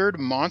weird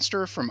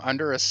monster from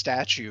under a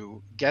statue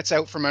gets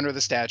out from under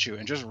the statue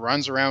and just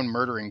runs around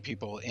murdering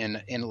people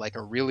in like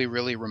a really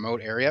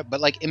remote area. But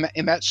like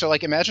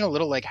imagine a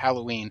little like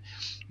Halloween,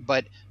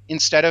 but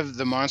instead of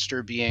the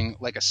monster being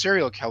like a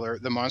serial killer,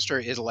 the monster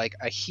is like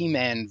a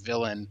He-Man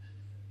villain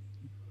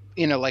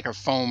in a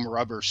foam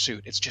rubber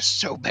suit. It's just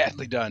so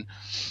badly done.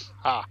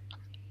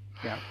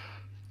 Yeah,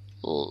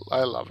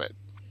 I love it.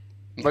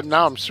 But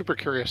now I'm super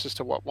curious as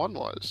to what one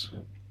was.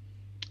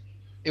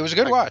 It was a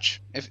good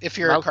watch if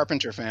you're a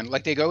Carpenter fan.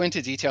 Like they go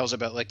into details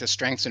about like the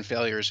strengths and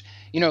failures.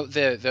 You know,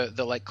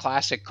 the like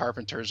classic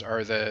Carpenters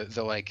are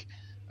the like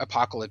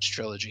Apocalypse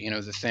trilogy. You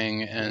know, The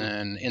Thing and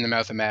then In the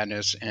Mouth of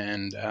Madness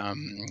and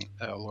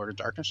Lord of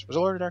Darkness. Was it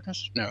Lord of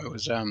Darkness? No, it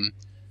was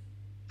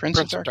Prince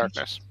of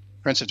Darkness.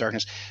 Prince of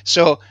Darkness.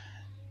 So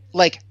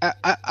like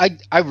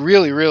I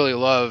really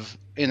love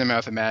In the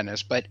Mouth of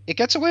Madness, but it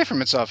gets away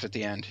from itself at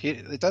the end.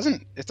 It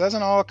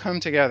doesn't all come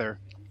together.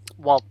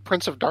 While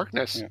Prince of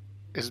Darkness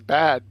is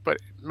bad, but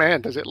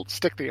man, does it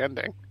stick the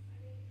ending.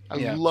 I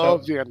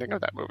love the ending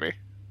of that movie.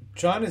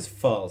 John is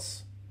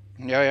false.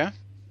 Yeah.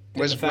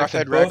 Was the fact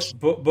that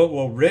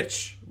Roughhead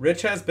Rex?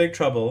 Rich has Big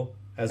Trouble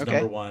as Okay.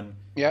 number one.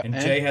 Yeah, and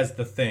Jay has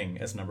The Thing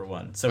as number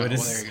one. So it well,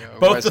 is there you go.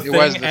 both It The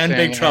was Thing The and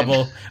Thing Big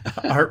Trouble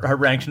are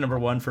ranked number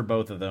one for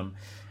both of them.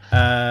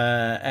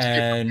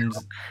 And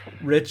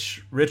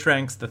Rich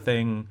ranks The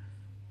Thing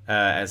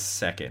as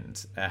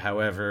second.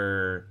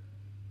 However,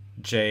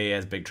 Jay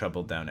has Big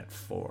Trouble down at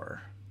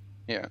 4.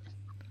 Yeah.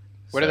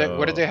 What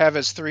did they have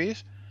as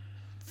threes?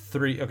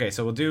 3. Okay,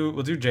 so we'll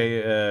do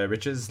Jay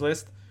Rich's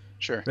list.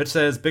 Sure. Rich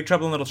says Big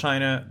Trouble in Little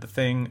China, The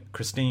Thing,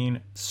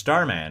 Christine,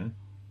 Starman.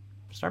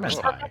 Starman's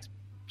high.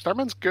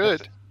 Starman's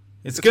good.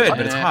 It's good, fine.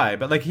 but it's high.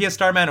 But like he has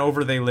Starman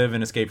over They Live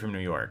and Escape from New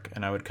York,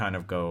 and I would kind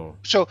of go.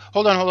 So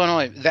hold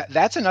on.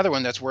 That's another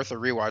one that's worth a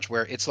rewatch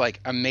where it's like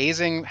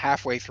amazing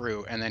halfway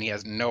through, and then he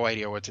has no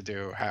idea what to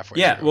do halfway.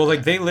 Yeah, through. well,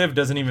 like They Live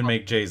doesn't even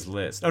make Jay's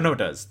list. Oh no, it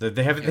does.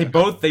 They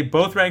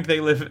both rank They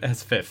Live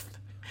as 5th.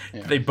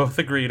 Yeah. They both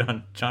agreed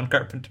on John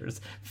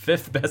Carpenter's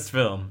 5th best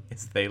film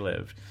is They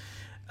Live.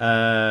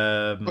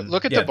 But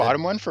look at the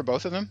bottom one for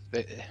both of them.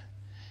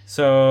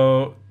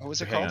 So what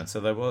was it hang called?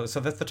 on. So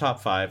that's the top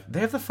 5.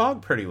 They have The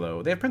Fog pretty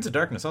low. They have Prince of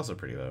Darkness also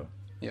pretty low.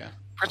 Yeah.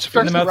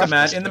 In the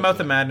Mouth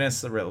of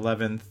Madness,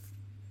 11th.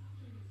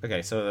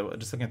 Okay, so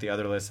just looking at the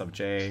other list of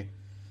Jay,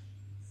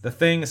 The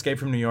Thing, Escape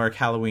from New York,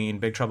 Halloween,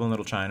 Big Trouble in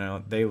Little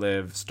China, They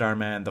Live,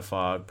 Starman, The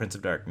Fog, Prince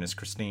of Darkness,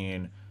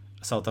 Christine,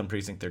 Assault on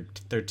Precinct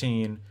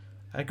 13.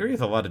 I agree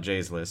with a lot of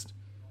Jay's list.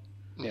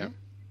 Yeah.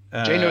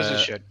 Jay knows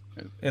his shit.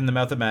 In the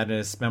Mouth of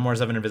Madness,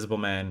 Memoirs of an Invisible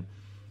Man,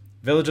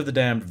 Village of the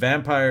Damned,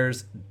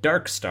 Vampires,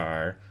 Dark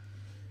Star,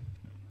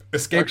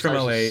 Escape from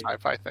LA,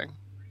 sci-fi thing.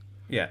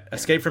 Yeah,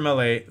 Escape from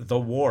LA, The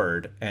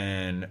Ward,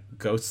 and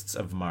Ghosts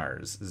of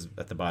Mars is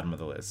at the bottom of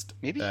the list.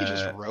 Maybe he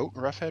just wrote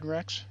Roughhead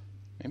Rex.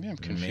 Maybe I'm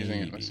confusing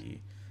it with...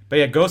 But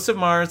yeah, Ghosts of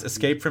Mars,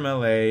 Escape from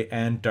LA,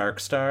 and Dark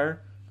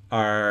Star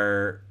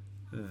are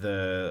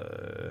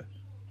the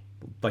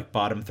like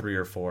bottom 3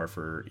 or 4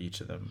 for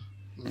each of them.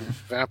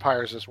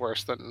 Vampires is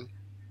worse than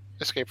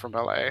Escape from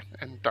LA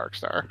and Dark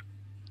Star.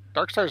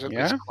 Dark Star's at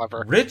least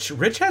clever.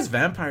 Rich has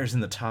Vampires in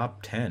the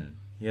top 10.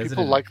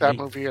 People like that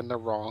movie and they're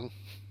wrong.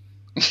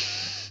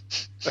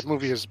 That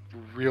movie is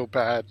real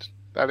bad.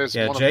 That is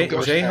one of the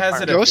worst. Jay has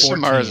it at 14. Ghosts of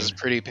Mars is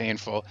pretty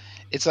painful.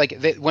 It's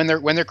like when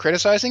they're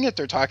criticizing it,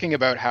 they're talking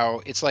about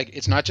how it's like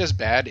it's not just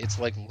bad, it's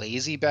like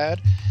lazy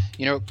bad.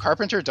 You know,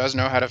 Carpenter does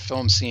know how to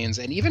film scenes,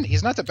 and even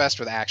he's not the best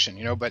with action,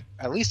 you know, but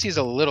at least he's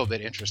a little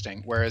bit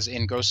interesting. Whereas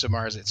in Ghosts of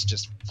Mars, it's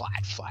just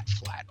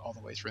flat all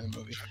the way through the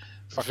movie.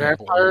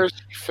 Vampires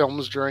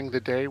films during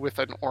the day with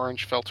an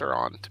orange filter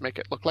on to make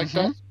it look like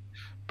that,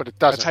 but it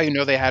doesn't. That's how you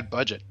know they had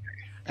budget.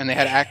 And they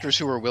had actors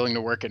who were willing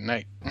to work at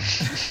night.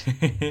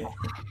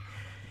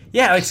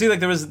 Yeah, like see, like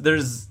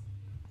there's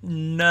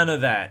none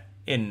of that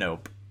in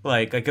Nope.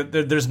 Like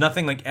there's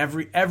nothing like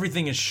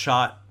everything is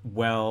shot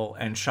well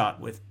and shot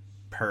with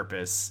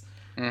purpose,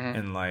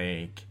 and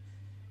like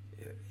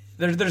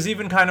there's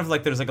even kind of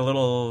like there's like a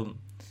little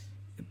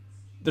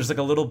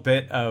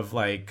bit of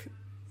like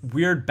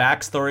weird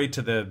backstory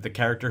to the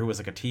character who was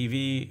like a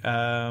TV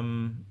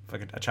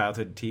like a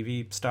childhood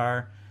TV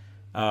star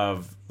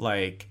of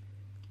like.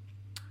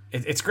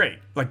 It's great.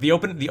 Like the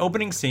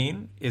opening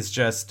scene is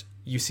just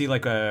you see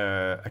like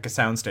a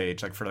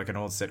soundstage like for like an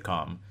old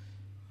sitcom,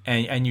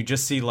 and you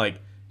just see like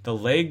the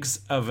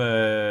legs of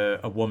a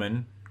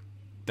woman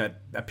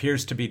that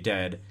appears to be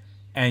dead,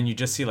 and you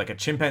just see like a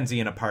chimpanzee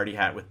in a party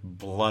hat with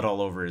blood all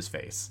over his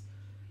face,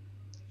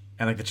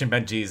 and like the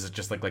chimpanzee is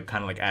just like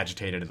kind of like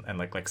agitated and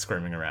like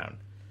squirming around.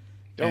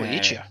 It'll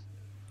eat you.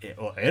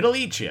 It'll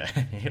eat you.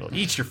 It'll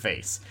eat your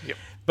face. Yep.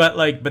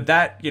 But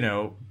that, you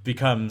know,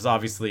 becomes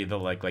obviously the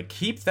like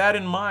keep that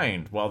in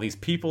mind while these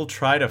people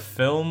try to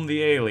film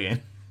the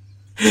alien.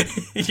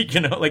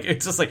 You know, like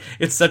it's just like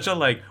it's such a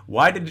like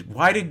why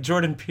did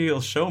Jordan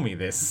Peele show me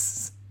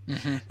this?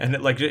 And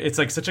it's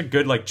like such a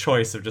good like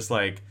choice of just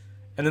like,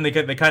 and then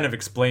they kind of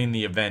explain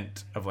the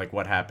event of like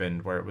what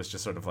happened where it was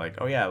just sort of like,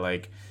 oh yeah,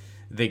 like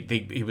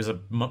it was a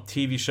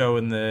TV show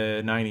in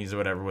the 90s or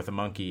whatever with a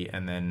monkey,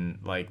 and then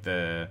like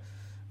the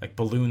like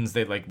balloons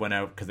they like went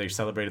out because they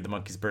celebrated the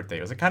monkey's birthday.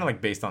 It was like, kind of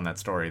like based on that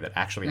story that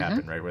actually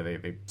happened, right, where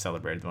they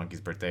celebrated the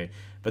monkey's birthday.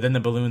 But then the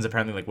balloons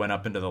apparently like went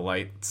up into the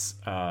lights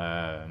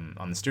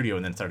on the studio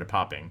and then started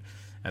popping,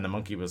 and the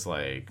monkey was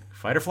like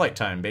fight or flight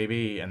time,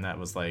 baby, and that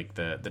was like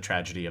the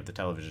tragedy of the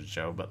television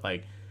show. But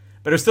it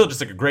was still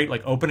just like a great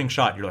like opening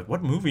shot. You're like,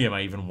 what movie am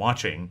I even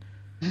watching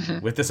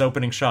with this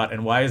opening shot,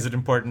 and why is it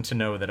important to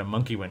know that a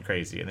monkey went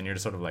crazy? And then you're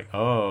just sort of like,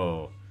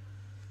 oh,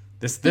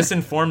 This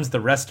informs the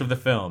rest of the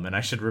film, and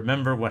I should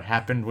remember what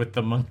happened with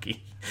the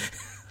monkey.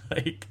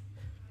 Like,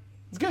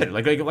 it's good.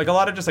 Like a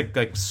lot of just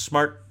like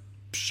smart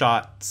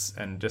shots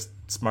and just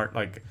smart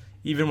like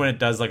even when it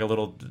does like a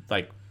little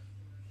like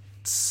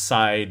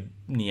side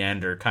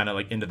meander kind of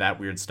like into that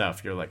weird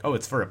stuff, you're like, oh,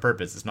 it's for a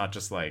purpose. It's not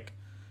just like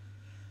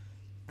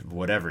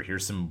whatever.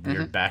 Here's some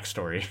weird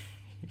backstory.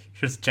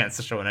 Here's a chance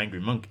to show an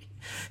angry monkey.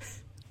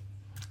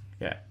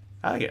 Yeah,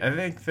 I like it. I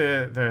think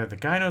the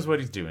guy knows what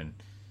he's doing.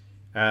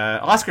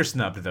 Oscar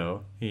snubbed,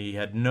 though. He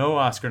had no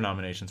Oscar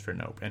nominations for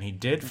Nope, and he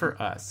did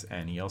for Us,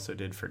 and he also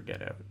did for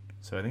Get Out.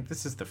 So I think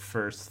this is the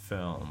first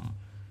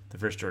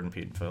Jordan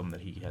Peele film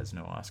that he has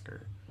no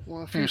Oscar.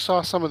 Well, if you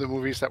saw some of the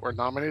movies that were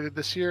nominated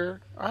this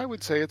year, I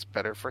would say it's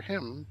better for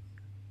him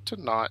to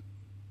not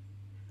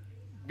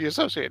be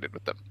associated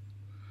with them.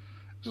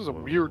 This is a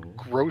weird,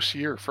 gross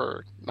year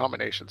for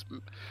nominations.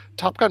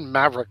 Top Gun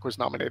Maverick was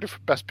nominated for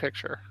Best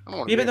Picture. I don't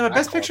want to Even though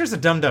Best Picture is a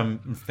dumb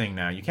thing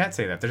now. You can't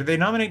say that. They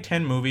nominate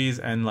 10 movies,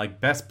 and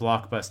like Best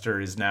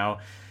Blockbuster is now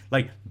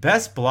like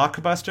Best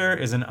Blockbuster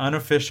is an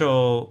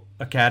unofficial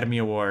Academy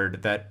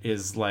Award that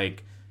is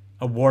like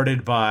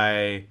awarded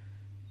by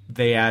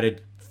they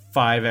added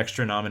 5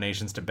 extra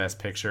nominations to Best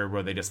Picture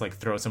where they just like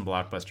throw some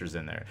blockbusters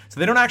in there. So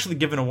they don't actually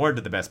give an award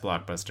to the Best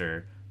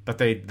Blockbuster, but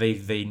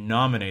they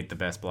nominate the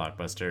Best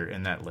Blockbuster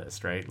in that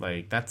list, right?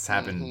 Like that's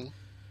happened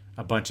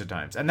a bunch of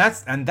times, and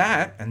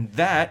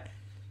that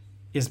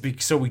is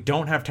so we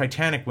don't have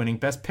Titanic winning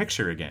Best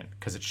Picture again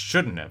because it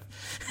shouldn't have.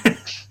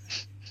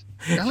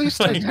 At least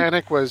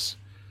Titanic was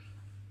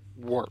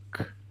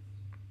work.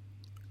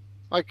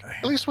 Like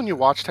at least when you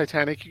watch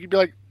Titanic, you could be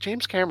like,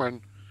 James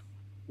Cameron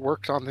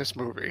worked on this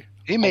movie.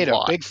 He made a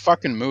big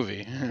fucking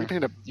movie. He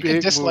made a you big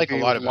can dislike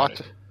movie a lot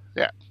about it.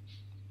 Yeah.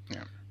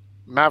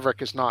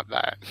 Maverick is not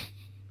that.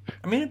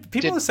 I mean,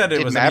 people have said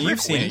it was. I mean, you've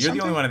seen it. You're something?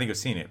 the only one I think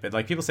who's seen it. But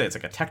like, people say it's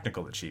like a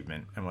technical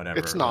achievement and whatever.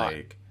 It's not.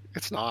 Like,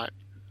 It's not.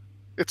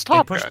 It's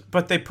Top Gun.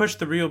 But they pushed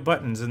the real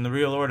buttons in the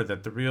real order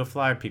that the real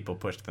fly people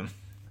pushed them.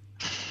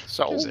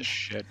 So Gives a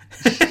shit.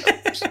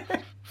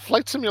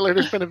 Flight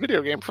Simulator's been a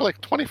video game for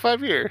like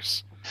 25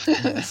 years.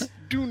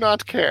 Do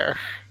not care.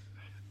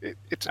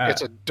 It's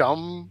a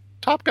dumb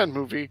Top Gun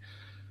movie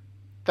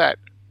that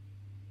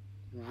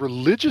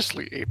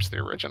religiously apes the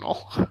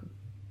original.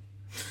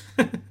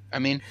 I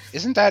mean,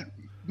 isn't that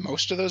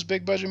most of those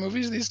big budget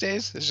movies these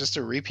days? It's just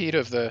a repeat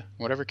of the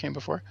whatever came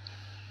before.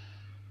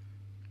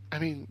 I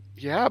mean,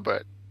 yeah,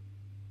 but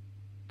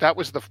that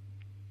was the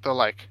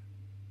like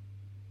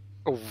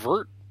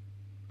overt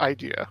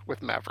idea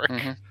with Maverick.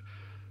 Mm-hmm.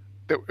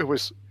 That it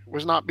was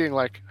not being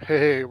like,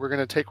 hey, we're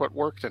gonna take what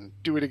worked and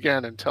do it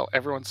again until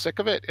everyone's sick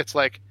of it. It's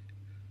like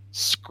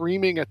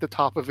screaming at the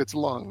top of its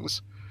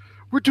lungs,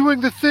 we're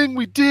doing the thing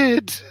we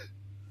did.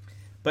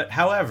 But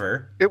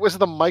however, it was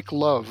the Mike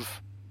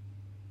Love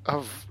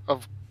of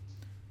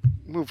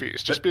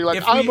movies. Just But be like,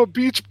 if I'm we- a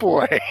beach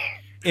boy.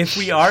 if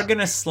we are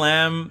gonna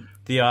slam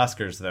the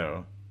Oscars,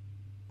 though,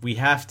 we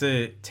have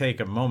to take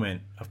a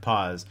moment of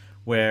pause.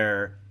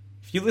 Where,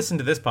 if you listen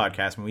to this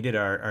podcast when we did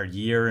our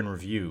year in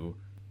review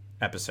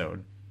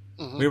episode,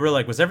 we were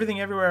like, was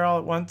Everything Everywhere All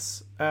at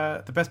Once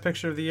the best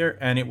picture of the year?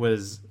 And it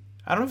was.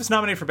 I don't know if it's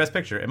nominated for Best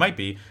Picture. It might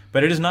be,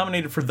 but it is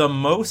nominated for the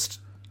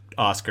most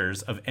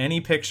Oscars of any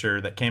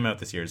picture that came out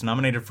this year. It's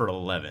nominated for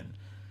 11.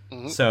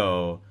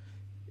 So,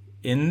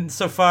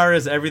 insofar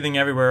as Everything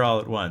Everywhere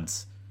All at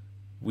Once,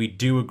 we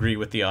do agree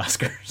with the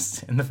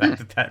Oscars in the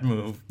fact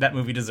that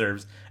movie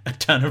deserves a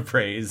ton of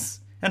praise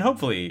and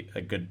hopefully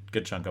a good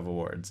chunk of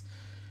awards.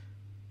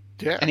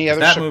 Yeah. Any other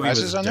That movie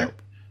surprises was on there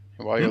dope.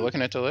 while you're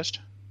looking at the list?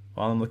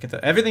 While I'm looking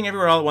at Everything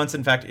Everywhere All at Once,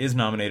 in fact, is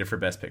nominated for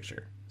Best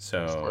Picture.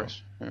 So, Of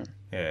course. Yeah.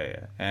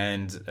 yeah.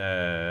 And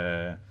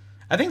I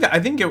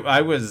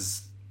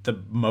was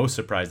the most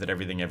surprised that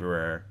Everything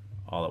Everywhere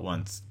All at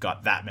Once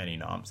got that many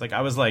noms. Like,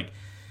 I was like,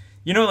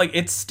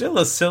 it's still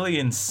a silly,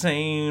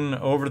 insane,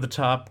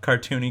 over-the-top,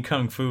 cartoony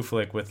kung fu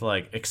flick with,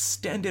 like,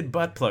 extended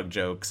butt plug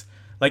jokes.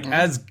 Like,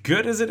 as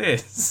good as it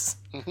is,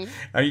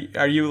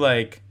 are you,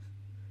 like,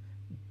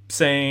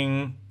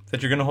 saying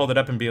that you're going to hold it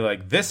up and be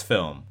like, this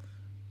film,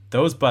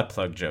 those butt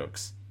plug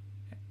jokes,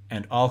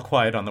 and All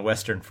Quiet on the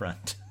Western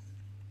Front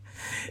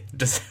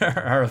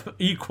are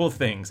equal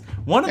things.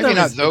 One of Maybe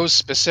them not is those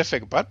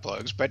specific butt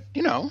plugs, but,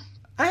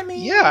 I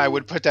mean, yeah, I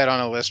would put that on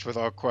a list with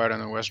All Quiet on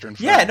the Western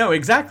Front. yeah, no,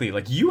 exactly.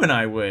 Like, you and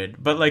I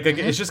would. But, like,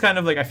 it's just kind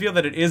of like, I feel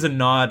that it is a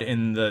nod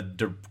in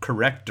the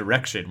correct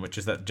direction, which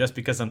is that just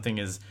because something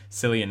is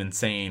silly and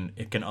insane,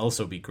 it can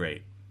also be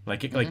great.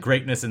 Like, like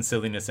greatness and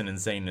silliness and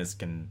insaneness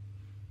can...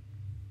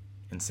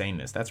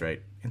 Insaneness, that's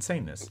right.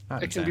 Insaneness,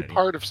 not It can insanity. be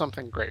part of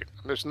something great.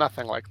 There's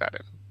nothing like that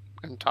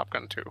in Top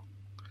Gun 2.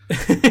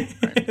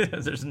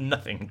 There's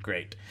nothing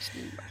great.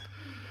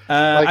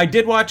 I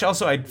did watch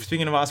also.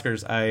 Speaking of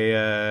Oscars,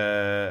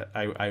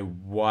 I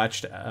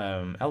watched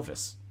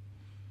Elvis.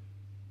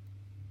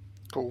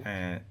 Cool.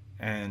 And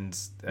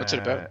What's it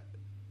about?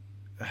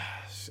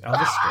 Elvis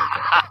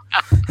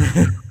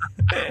is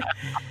great.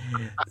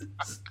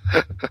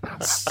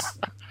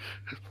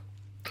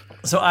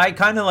 So I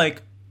kind of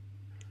like.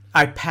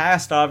 I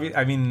passed. I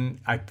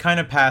kind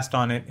of passed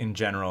on it in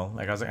general.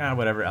 Like, I was like,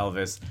 whatever,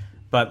 Elvis.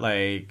 But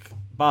like,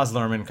 Baz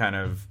Luhrmann kind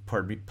of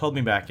pulled me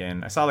back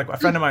in. I saw, like, a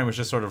friend of mine was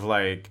just sort of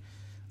like,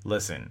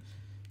 listen,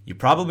 you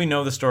probably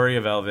know the story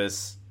of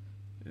Elvis.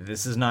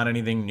 This is not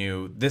anything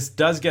new. This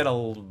does get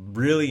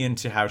really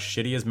into how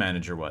shitty his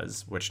manager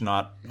was, which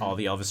not all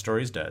the Elvis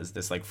stories does.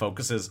 This, like,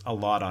 focuses a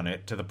lot on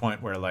it to the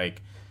point where,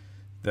 like,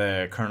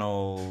 the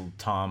Colonel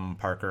Tom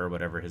Parker or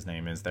whatever his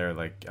name is, there,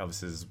 like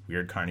Elvis's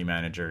weird carny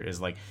manager, is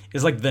like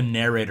the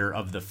narrator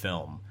of the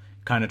film,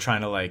 kind of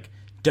trying to like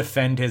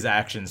defend his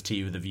actions to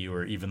you, the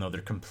viewer, even though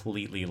they're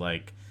completely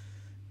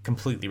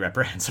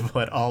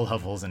reprehensible at all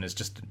levels, and is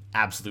just an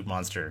absolute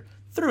monster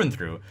through and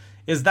through.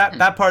 Is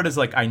that part is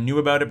like, I knew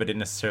about it but didn't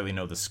necessarily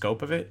know the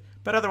scope of it,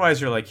 but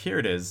otherwise you're like, here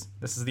it is,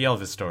 this is the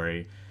Elvis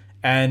story.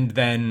 And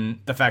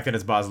then the fact that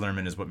it's Baz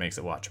Luhrmann is what makes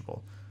it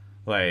watchable.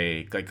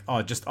 Like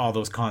all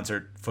those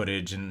concert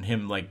footage and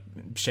him like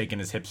shaking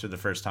his hips for the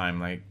first time.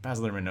 Like,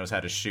 Baz Luhrmann knows how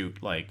to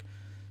shoot like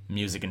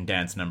music and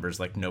dance numbers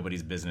like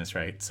nobody's business,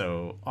 right?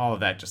 So all of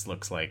that just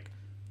looks like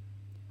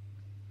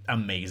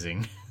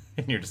amazing.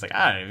 And you're just like,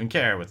 I don't even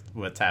care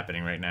what's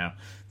happening right now.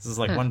 This is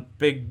like one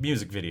big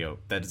music video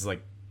that is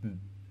like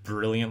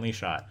brilliantly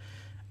shot.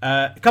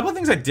 A couple of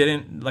things I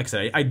didn't, like I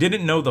said, I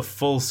didn't know the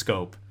full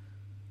scope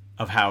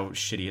of how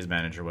shitty his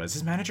manager was.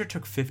 His manager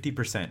took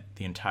 50%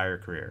 the entire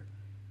career.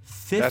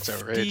 That's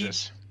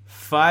outrageous.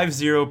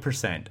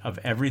 50% of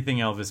everything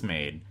Elvis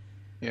made.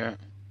 Yeah.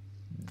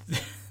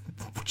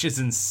 Which is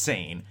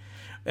insane.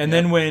 And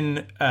then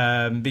when,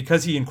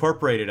 because he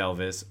incorporated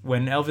Elvis,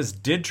 when Elvis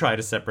did try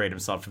to separate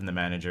himself from the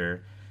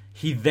manager,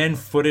 he then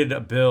footed a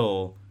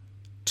bill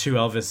to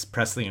Elvis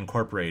Presley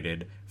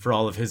Incorporated for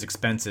all of his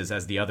expenses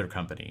as the other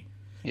company.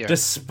 Yeah.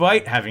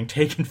 Despite having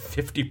taken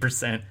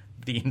 50%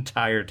 the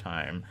entire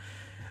time.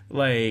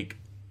 Like,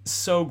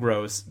 so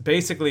gross.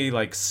 Basically,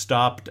 like,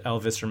 stopped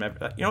Elvis from,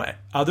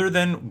 other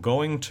than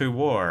going to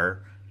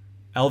war,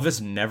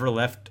 Elvis never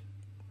left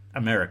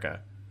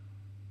America.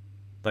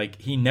 Like,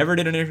 he never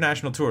did an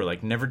international tour.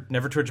 Like, never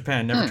toured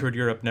Japan, never toured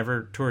Europe,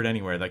 never toured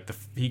anywhere. Like,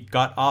 he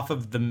got off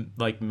of the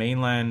like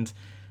mainland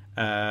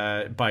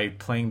by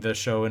playing the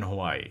show in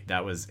Hawaii.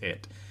 That was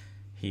it.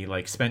 He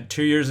like spent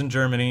 2 years in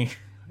Germany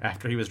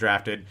after he was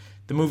drafted.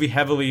 The movie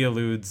heavily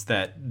alludes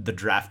that the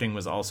drafting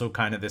was also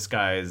kind of this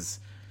guy's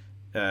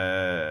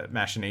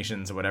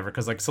machinations or whatever,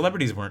 because like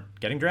celebrities weren't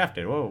getting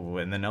drafted. Whoa,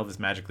 and then Elvis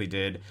magically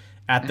did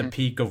at the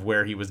peak of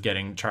where he was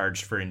getting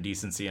charged for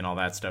indecency and all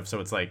that stuff. So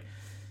it's like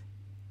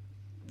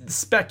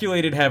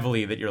speculated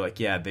heavily that you're like,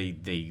 yeah,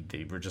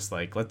 they were just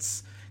like,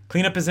 let's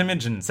clean up his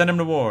image and send him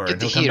to war,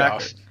 and he'll come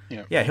back.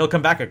 Yeah, he'll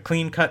come back a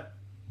clean cut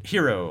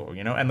hero,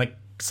 and like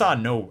saw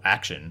no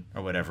action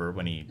or whatever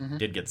when he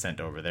did get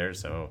sent over there,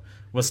 so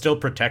was still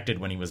protected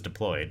when he was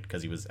deployed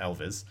because he was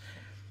Elvis.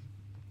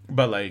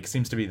 But like,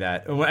 seems to be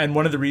that, and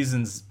one of the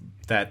reasons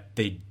that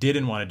they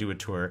didn't want to do a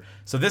tour.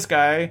 So this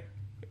guy,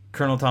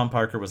 Colonel Tom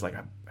Parker, was like,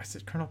 I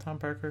said Colonel Tom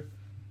Parker,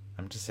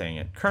 I'm just saying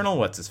it. Colonel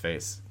what's his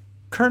face?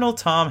 Colonel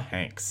Tom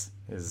Hanks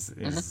is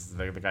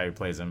the guy who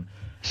plays him.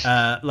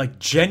 Like,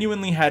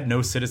 genuinely had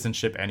no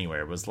citizenship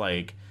anywhere. Was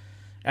like,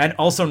 and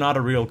also not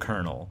a real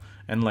colonel.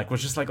 And like,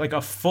 was just like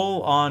a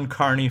full on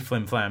carny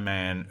flim flam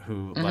man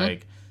who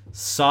like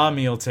saw a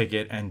meal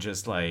ticket and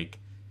just like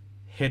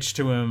hitched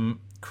to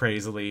him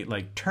crazily,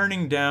 like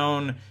turning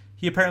down.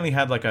 He apparently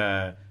had like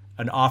an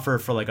offer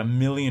for like $1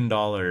 million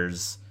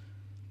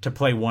to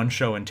play one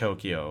show in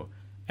Tokyo,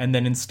 and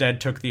then instead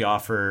took the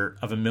offer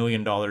of $1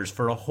 million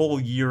for a whole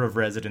year of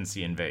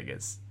residency in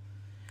Vegas.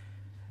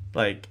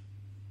 Like,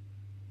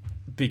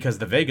 because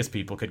the Vegas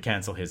people could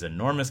cancel his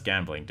enormous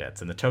gambling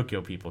debts and the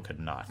Tokyo people could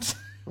not.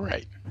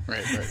 Right.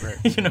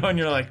 And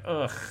you're like,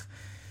 ugh.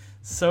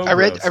 So I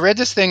read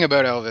this thing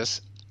about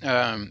Elvis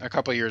a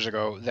couple years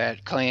ago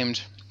that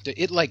claimed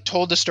it like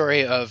told the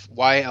story of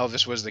why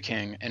Elvis was the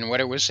king, and what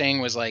it was saying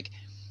was like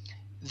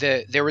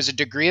there was a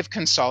degree of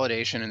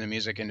consolidation in the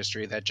music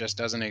industry that just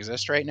doesn't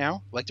exist right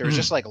now. Like, there was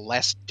just like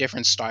less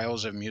different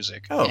styles of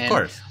music. Oh, of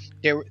course.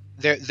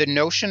 The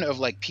notion of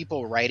like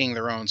people writing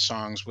their own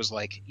songs was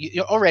like,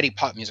 already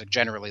pop music,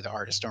 generally the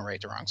artists don't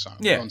write their own songs.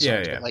 Yeah.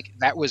 But like,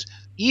 that was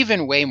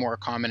even way more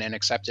common and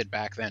accepted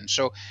back then.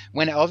 So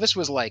when Elvis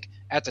was like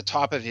at the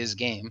top of his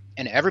game,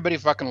 and everybody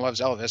fucking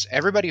loves Elvis,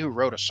 everybody who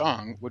wrote a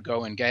song would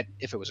go and get,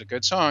 if it was a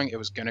good song, it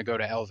was going to go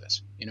to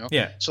Elvis,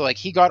 Yeah. So like,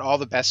 he got all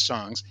the best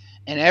songs,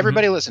 and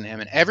everybody listened to him,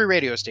 and every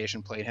radio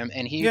station played him,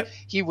 and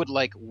he would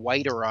like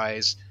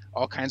whiterize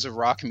all kinds of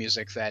rock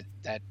music that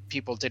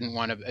people didn't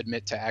want to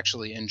admit to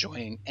actually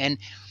enjoying, and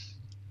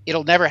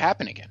it'll never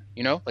happen again.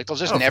 Like, there'll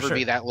just never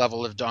be that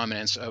level of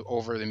dominance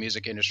over the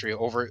music industry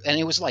and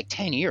it was like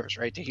 10 years,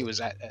 right, that he was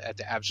at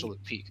the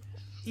absolute peak.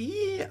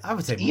 Yeah, I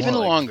would say even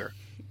more, longer.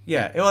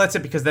 Yeah, well, that's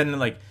it, because then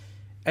like,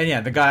 and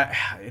yeah, the guy,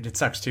 it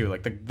sucks too.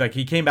 Like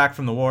he came back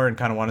from the war and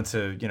kind of wanted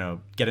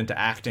to, get into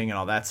acting and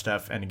all that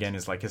stuff. And again,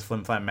 is like his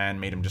flim flam man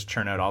made him just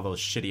churn out all those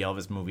shitty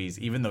Elvis movies,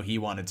 even though he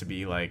wanted to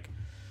be like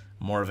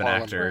more of an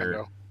actor.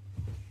 Brando.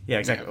 Yeah,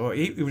 exactly. Yeah. Well,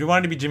 he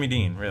wanted to be Jimmy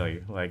Dean,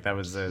 really. Like, that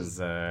was his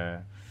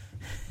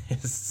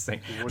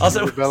thing. What was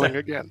he rebelling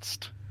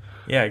against?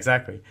 Yeah,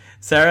 exactly.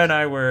 Sarah and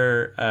I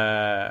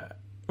were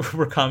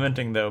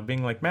commenting though,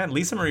 being like, man,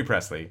 Lisa Marie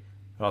Presley,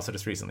 who also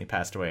just recently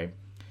passed away.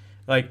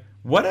 Like,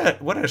 what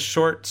a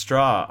short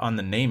straw on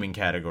the naming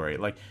category.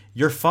 Like,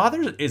 your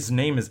father's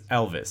name is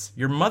Elvis.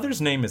 Your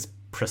mother's name is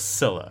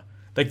Priscilla.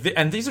 Like,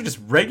 and these are just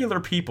regular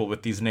people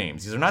with these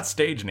names. These are not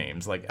stage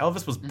names. Like,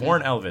 Elvis was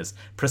born Elvis.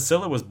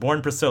 Priscilla was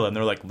born Priscilla, and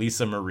they're like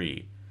Lisa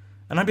Marie.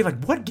 And I'd be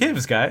like, what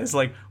gives, guys?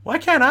 Like, why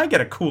can't I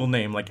get a cool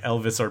name like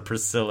Elvis or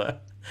Priscilla?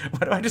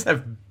 Why do I just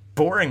have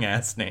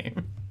boring-ass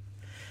name?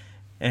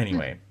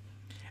 Anyway.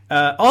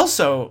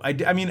 Also,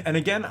 I mean, and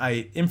again,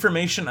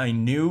 information I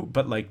knew,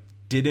 but, like,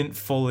 didn't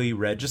fully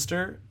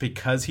register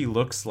because he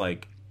looks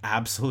like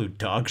absolute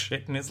dog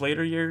shit in his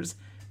later years.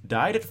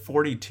 Died at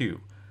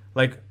 42.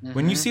 Like,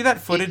 when you see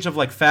that footage of,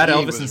 like, Fat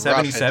Elvis in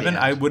 77,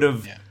 I would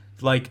have,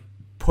 like,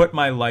 put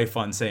my life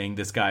on saying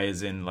this guy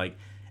is in, like,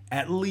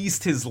 at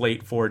least his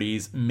late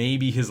 40s,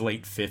 maybe his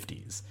late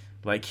 50s.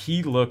 Like,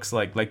 he looks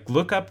like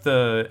look up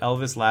the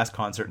Elvis last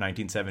concert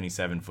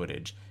 1977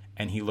 footage,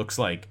 and he looks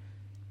like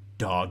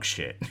dog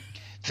shit.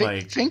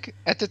 Think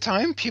at the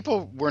time,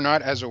 people were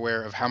not as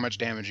aware of how much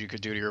damage you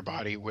could do to your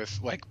body with,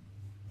 like,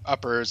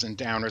 uppers and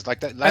downers. Like,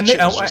 that shit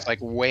was just, like,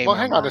 way more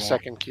Well, hang normal. on a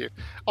second, Keith.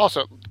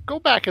 Also, go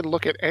back and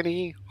look at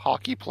any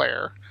hockey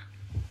player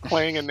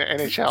playing in the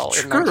NHL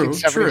in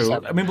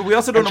 1977. I mean, but we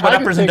also don't know what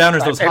uppers and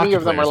downers those hockey players. Any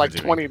of them are, like,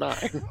 doing.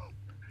 29.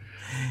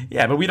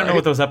 Yeah, but we don't know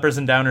what those uppers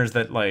and downers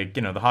that, like,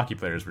 you know, the hockey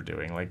players were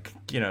doing. Like,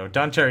 you know,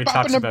 Don Cherry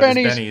talks about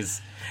his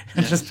bennies.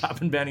 Just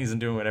popping bennies and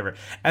doing whatever.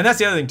 And that's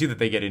the other thing, too, that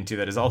they get into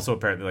that is also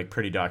apparently, like,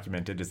 pretty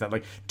documented, is that,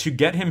 like, to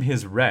get him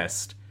his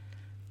rest,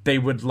 they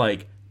would,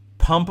 like,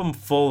 pump him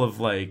full of,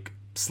 like,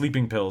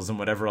 sleeping pills and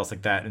whatever else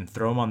like that and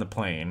throw him on the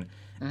plane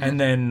and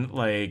then,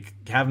 like,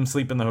 have him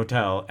sleep in the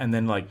hotel and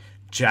then, like,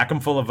 jack him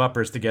full of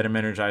uppers to get him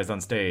energized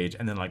on stage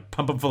and then, like,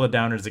 pump him full of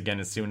downers again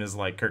as soon as,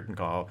 like, curtain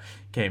call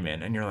came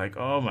in. And you're like,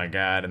 oh, my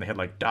God. And they had,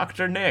 like,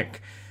 Dr.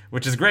 Nick,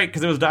 which is great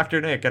because it was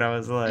Dr. Nick. And I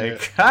was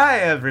like,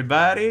 hi,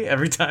 everybody,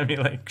 every time he,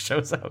 like,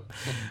 shows up.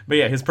 But,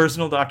 yeah, his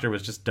personal doctor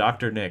was just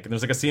Dr. Nick. And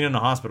there's, like, a scene in the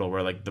hospital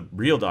where, like, the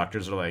real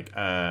doctors are like,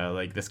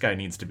 this guy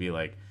needs to be,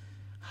 like,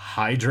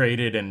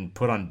 hydrated and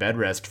put on bed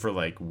rest for,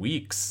 like,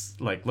 weeks.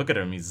 Like, look at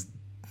him. He's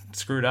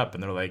screwed up.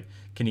 And they're like,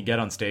 can you get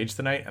on stage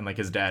tonight? And, like,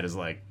 his dad is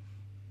like,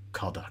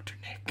 call Dr.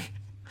 Nick.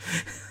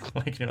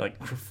 Like, you're like,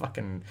 we're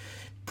fucking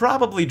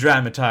probably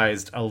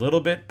dramatized a little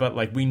bit, but,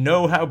 like, we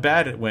know how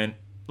bad it went.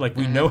 Like,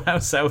 we know how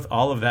south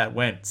all of that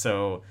went.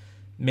 So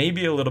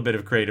maybe a little bit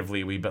of creative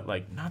leeway, but,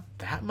 like, not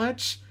that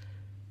much.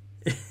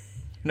 You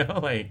know,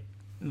 like,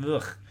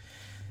 ugh.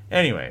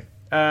 Anyway,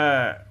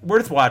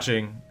 worth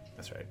watching.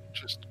 That's right.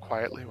 Just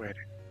quietly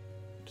waiting.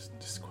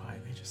 Just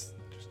quietly, just,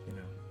 you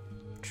know,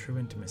 true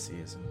intimacy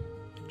is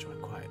enjoy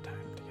quiet time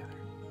together.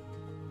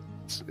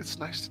 It's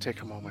nice to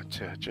take a moment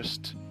to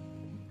just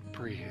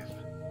breathe.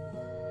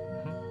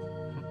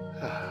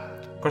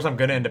 Of course, I'm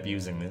going to end up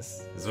using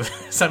this.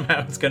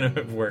 Somehow it's going to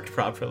have worked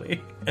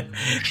properly. And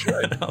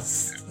I'll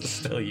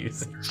still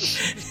use it.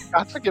 You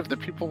got to give the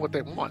people what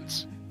they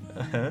want.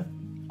 Uh-huh.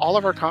 All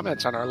of our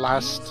comments on our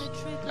last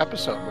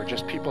episode were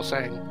just people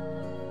saying,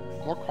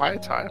 more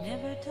quiet time.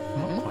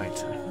 More quiet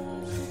time.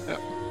 Yeah.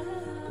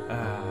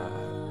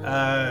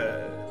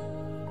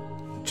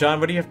 John,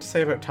 what do you have to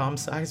say about Tom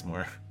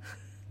Sizemore?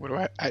 What do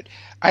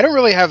I don't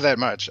really have that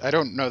much. I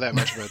don't know that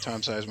much about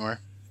Tom Sizemore.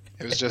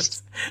 It was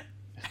just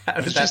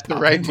the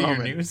right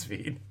moment. Your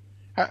newsfeed?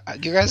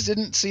 You guys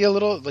didn't see a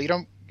little.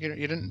 You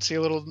didn't see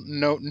a little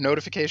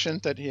notification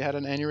that he had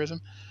an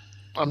aneurysm.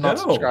 I'm not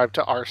subscribed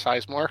to R.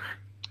 Sizemore.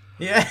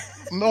 Yeah.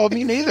 No,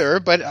 me neither.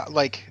 But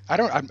like,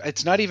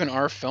 it's not even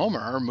our film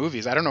or our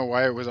movies. I don't know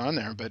why it was on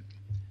there, but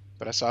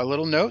I saw a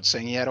little note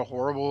saying he had a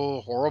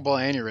horrible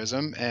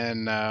aneurysm,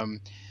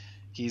 and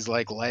he's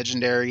like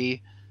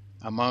legendary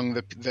among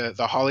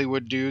the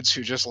Hollywood dudes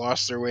who just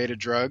lost their way to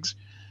drugs,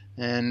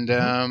 and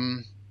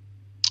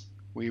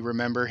we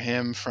remember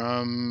him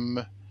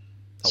from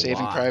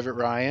Saving Private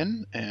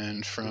Ryan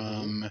and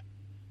from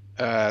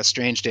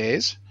Strange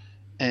Days.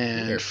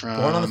 And from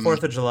Born on the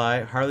 4th of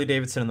July, Harley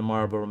Davidson and the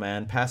Marlboro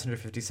Man, Passenger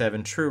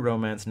 57, True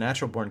Romance,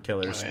 Natural Born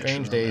Killers,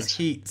 Strange Days,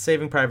 Heat,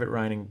 Saving Private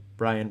Ryan,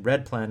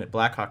 Red Planet,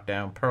 Black Hawk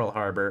Down, Pearl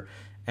Harbor,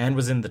 and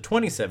was in the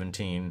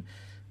 2017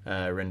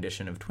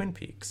 rendition of Twin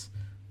Peaks.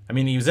 I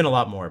mean, he was in a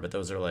lot more, but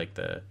those are like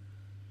the...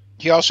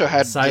 He also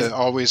had the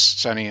Always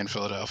Sunny in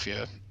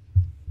Philadelphia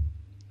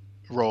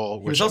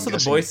role. He was also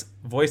the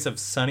voice of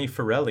Sonny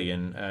Forelli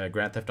in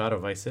Grand Theft Auto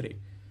Vice City.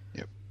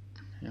 Yep.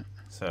 Yeah.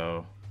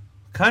 So...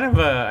 kind of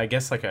I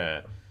guess like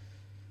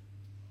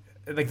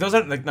those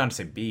aren't like, not to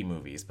say B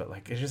movies, but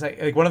like it's just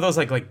like one of those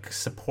like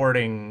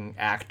supporting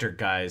actor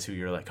guys who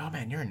you're like, oh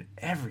man, you're in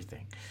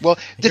everything. Well,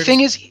 the thing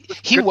is,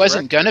 he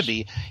wasn't gonna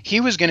be. He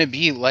was gonna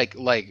be like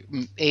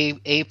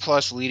A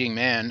plus leading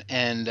man,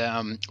 and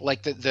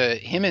like the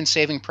him in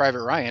Saving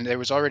Private Ryan, it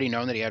was already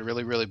known that he had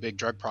really, really big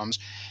drug problems,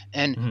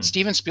 and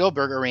Steven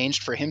Spielberg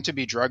arranged for him to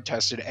be drug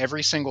tested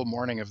every single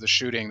morning of the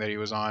shooting that he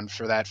was on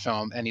for that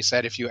film, and he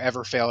said, if you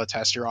ever fail a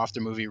test, you're off the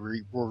movie.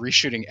 We're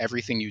reshooting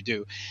everything you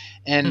do,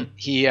 and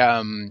he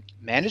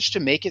managed to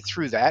make it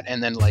through that,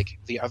 and then like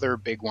the other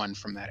big one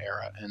from that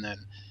era, and then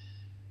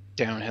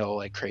downhill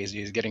like crazy.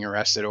 He's getting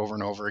arrested over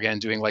and over again,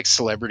 doing like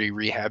Celebrity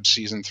Rehab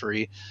season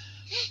 3.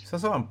 He's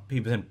also on. He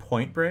was in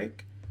Point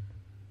Break.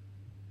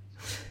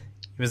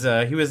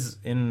 He was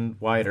in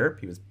Wyatt Earp.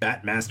 He was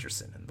Bat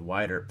Masterson in the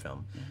Wyatt Earp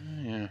film.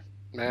 Yeah.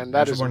 Man,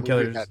 that is a Natural Born movie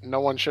Killers. that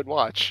no one should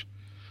watch.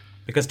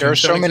 Because There are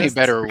so Tombstone many exists.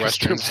 better Because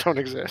westerns. Tombstone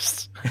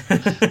exists.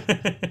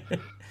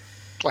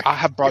 Like, I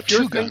have brought if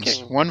you're 2 guns,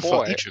 thinking, one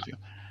for boy, each of you.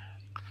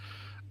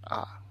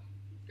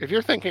 If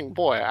you're thinking,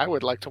 boy, I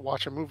would like to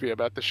watch a movie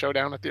about the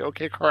showdown at the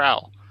OK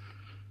Corral,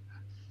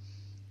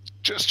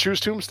 just choose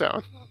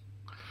Tombstone.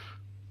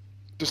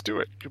 Just do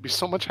it. You'll be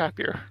so much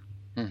happier.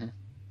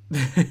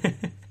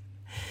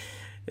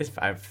 It's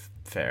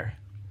fair.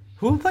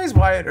 Who plays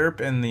Wyatt Earp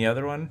in the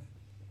other one?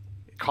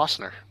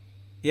 Costner.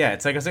 Yeah,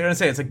 it's like I was gonna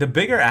say. It's like the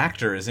bigger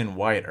actor is in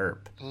Wyatt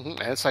Earp, And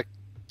it's like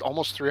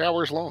almost 3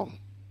 hours long.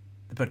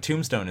 but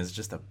Tombstone is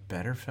just a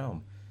better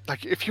film.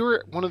 Like, if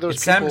you're one of those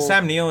It's people...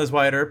 Sam Neill is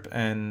Wyatt Earp,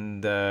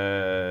 and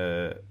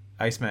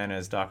Iceman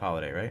is Doc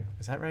Holliday, right?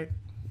 Is that right?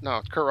 No,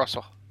 it's Kurt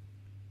Russell.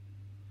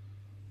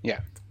 Yeah,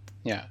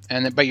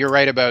 but you're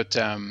right about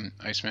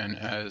Iceman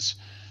as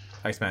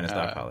Iceman is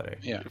Doc Holliday.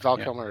 yeah. Val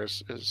yeah. Kilmer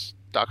is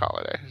Doc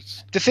Holliday.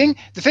 The thing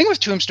with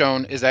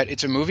Tombstone is that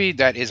it's a movie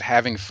that is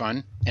having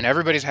fun, and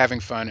everybody's having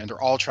fun, and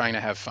they're all trying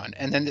to have fun.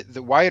 And then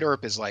the Wyatt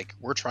Earp is like,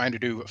 we're trying to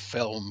do a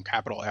film,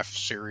 capital F,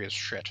 serious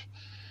shit.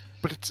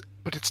 But it's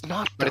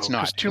not. But it's though,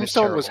 not, 'cause and it's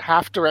Tombstone was terrible.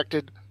 half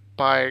directed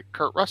by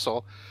Kurt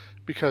Russell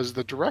because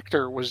the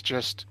director was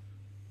just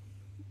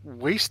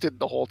wasted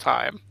the whole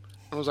time.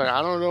 I was like,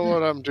 I don't know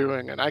what I'm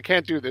doing, and I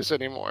can't do this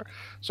anymore.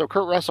 So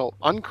Kurt Russell,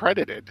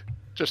 uncredited,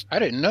 just I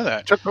didn't know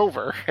that. took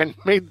over and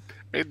made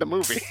the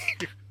movie.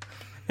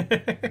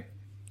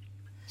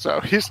 So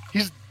he's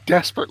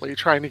desperately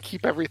trying to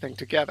keep everything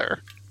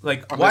together.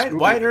 Like On this movie.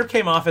 Wyatt Earp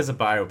came off as a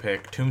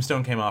biopic.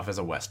 Tombstone came off as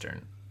a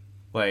western.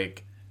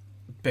 Like,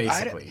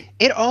 basically.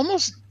 It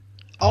almost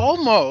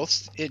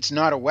it's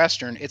not a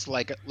western. It's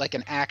like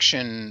an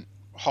action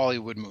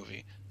Hollywood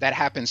movie that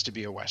happens to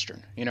be a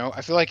western. You know,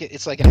 I feel like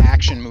it's like an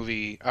action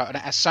movie,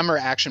 a summer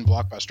action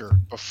blockbuster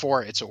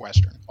before it's a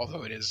western.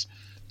 Although it is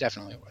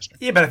definitely a western.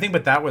 Yeah, but I think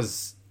that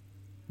was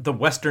the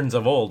westerns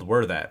of old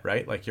were that,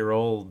 right? Like your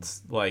old,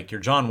 like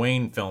your John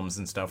Wayne films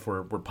and stuff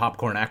were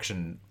popcorn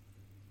action,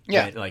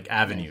 like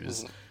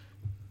avenues.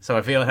 So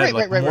I feel it had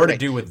Right, more to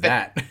do with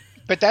that.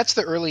 But that's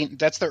the early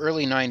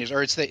 90s,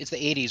 or it's the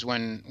 80s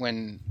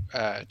when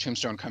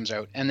Tombstone comes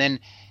out, and then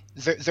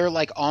they're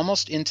like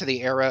almost into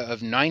the era of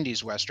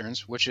 90s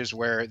westerns, which is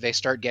where they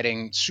start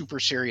getting super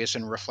serious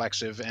and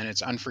reflexive, and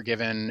it's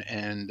Unforgiven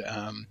and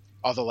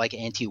all the like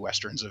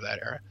anti-westerns of that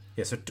era.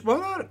 Yeah, so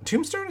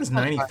Tombstone is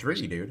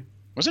 93, dude.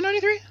 Was it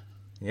 93?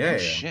 Yeah, Oh, yeah.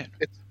 shit.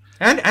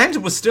 And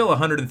it was still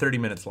 130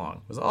 minutes long.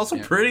 It was also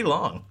pretty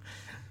long.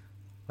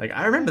 Like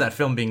I remember that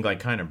film being like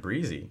kind of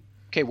breezy.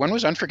 Okay, when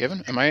was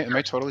Unforgiven? Am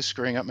I totally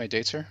screwing up my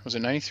dates here? Was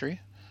it 93?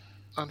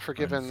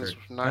 Unforgiven's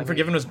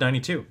Unforgiven was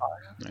 92.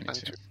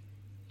 92.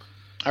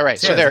 All right,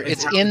 so Yeah, there,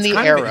 it's in the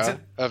kind era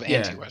of of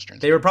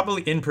anti-westerns. They were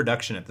probably in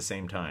production at the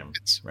same time,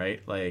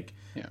 right? Like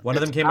one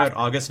of them came out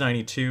August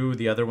 92,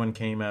 the other one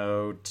came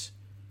out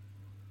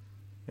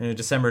in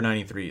December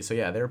 93. So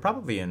yeah, they were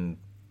probably in,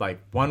 like,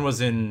 one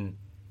was in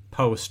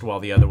post while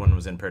the other one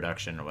was in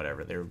production or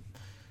whatever. They were...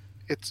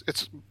 It's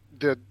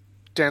the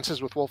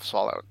Dances with Wolves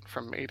Fallout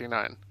from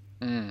 '89.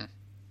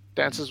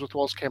 Dances with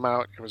Wolves came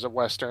out. It was a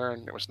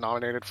western. It was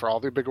nominated for all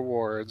the big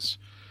awards,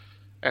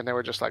 and they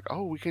were just like,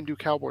 "Oh, we can do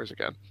cowboys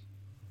again."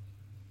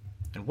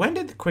 And when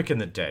did The Quick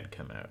and the Dead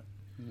come out?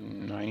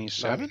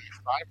 97? 95,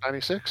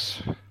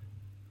 96.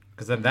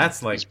 Because then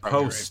that's like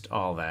probably post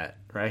all that,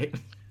 right?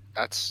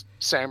 That's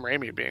Sam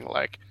Raimi being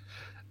like,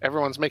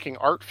 "Everyone's making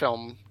art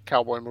film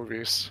cowboy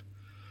movies.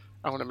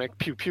 I want to make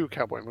pew pew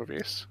cowboy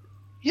movies."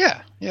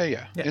 Yeah.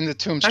 In the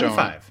Tombstone.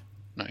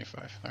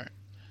 95. All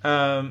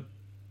right.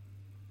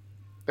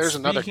 There's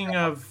another. Speaking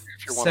of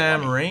if you want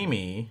Sam one.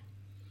 Raimi,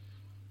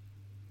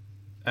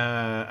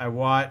 I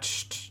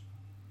watched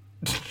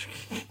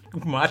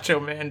Macho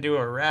Man do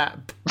a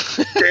rap.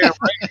 Damn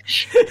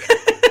right.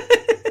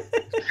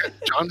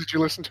 John, did you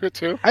listen to it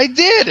too? I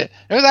did. It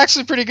was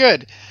actually pretty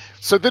good.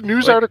 So the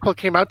news article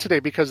came out today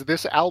because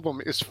this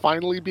album is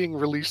finally being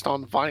released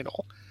on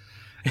vinyl.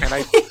 And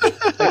I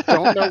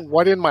don't know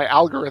what in my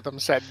algorithm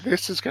said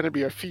this is going to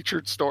be a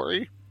featured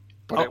story.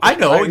 But Oh, it was I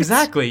know right.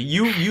 exactly.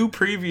 You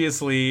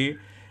previously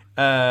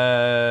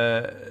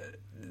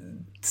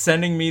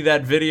sending me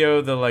that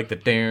video, the like like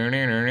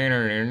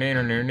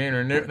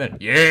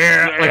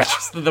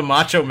just the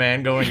Macho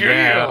Man going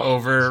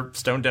over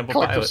Stone Temple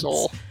Collective Pilots,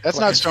 Soul. That's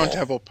not Stone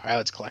Temple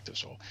Pilots Collective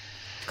Soul.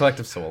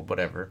 Collective Soul,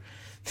 whatever.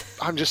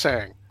 I'm just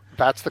saying,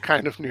 that's the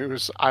kind of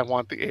news I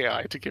want the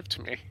AI to give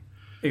to me.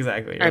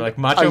 Exactly. You're And like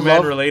I Macho Man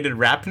love- related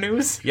rap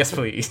news? Yes,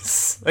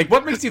 please. Like,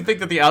 what makes you think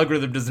that the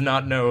algorithm does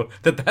not know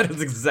that that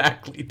is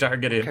exactly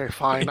targeted? Okay,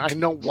 fine. I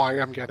know why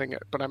I'm getting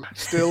it, but I'm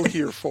still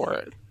here for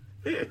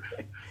it.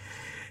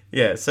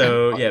 Yeah.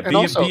 So yeah, and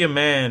also- be a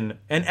man,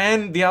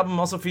 and the album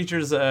also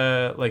features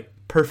like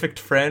Perfect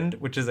Friend,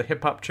 which is a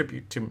hip hop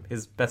tribute to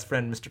his best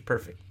friend, Mr.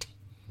 Perfect.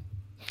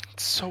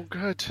 It's so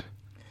good.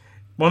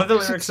 One of the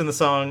lyrics in the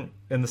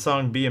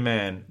song "Be a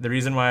Man." The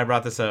reason why I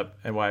brought this up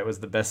and why it was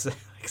the best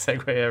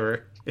segue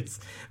ever.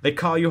 They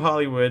call you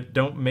Hollywood,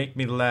 don't make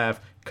me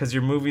laugh, because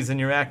your movies and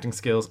your acting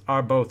skills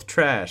are both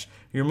trash.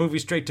 Your movie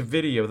straight to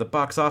video, the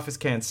box office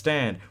can't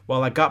stand,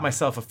 while I got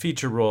myself a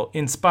feature role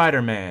in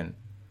Spider-Man.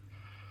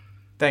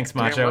 Thanks,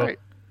 Macho. Right.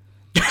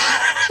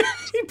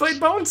 He played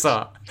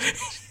Bonesaw.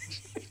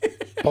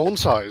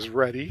 Bonesaw is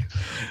ready.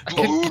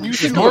 Can you There's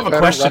think more of a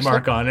better question wrestler?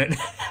 mark on it.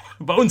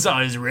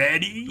 Bonesaw is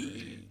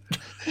ready.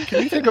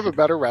 Can you think of a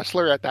better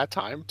wrestler at that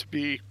time to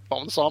be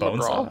Bonesaw McGraw?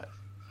 Bonesaw?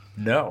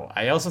 No.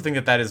 I also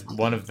think that is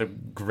one of the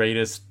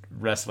greatest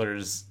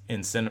wrestlers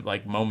in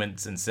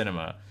moments in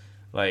cinema.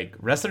 Like,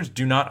 wrestlers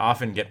do not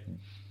often get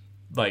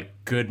like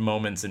good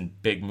moments in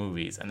big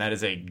movies, and that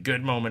is a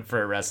good moment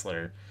for a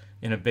wrestler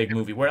in a big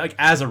movie. Where, like,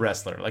 as a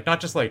wrestler, like, not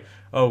just like,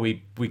 oh,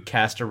 we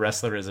cast a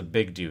wrestler as a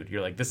big dude.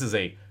 You're like, this is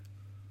a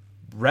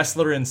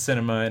wrestler in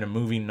cinema in a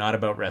movie not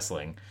about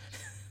wrestling,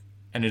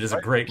 and it is a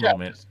great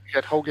moment. You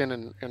get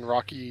Hogan in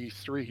Rocky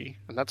 3,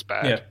 and that's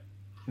bad.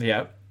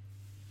 Yeah.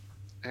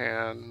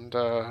 And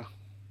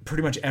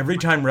pretty much every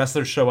time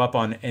wrestlers show up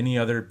on any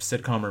other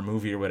sitcom or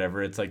movie or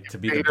whatever, it's like to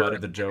be the butt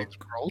of the joke.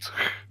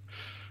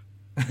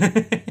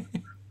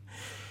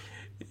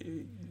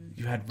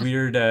 You had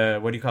weird,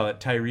 what do you call it?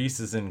 Tyrese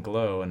is in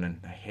Glow, and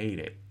I hate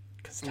it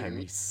because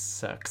Tyrese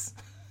sucks.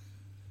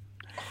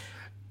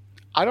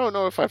 I don't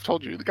know if I've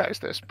told you guys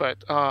this,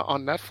 but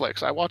on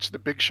Netflix, I watched The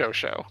Big Show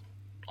show,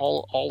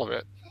 all of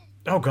it.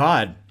 Oh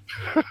God!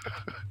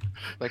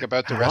 Like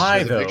about the Why,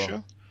 rest of the Big though?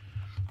 Show?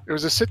 It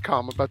was a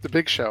sitcom about the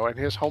Big Show and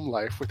his home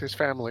life with his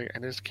family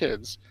and his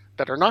kids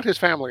that are not his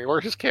family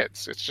or his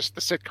kids. It's just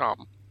the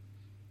sitcom.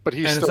 But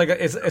he's And still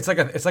it's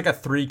like a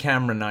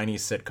 3-camera 90s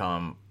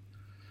sitcom.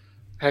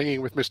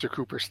 hanging with Mr.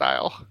 Cooper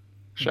style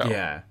show.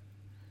 Yeah.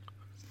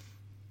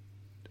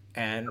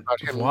 And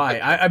About him, why?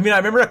 like- I mean, I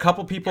remember a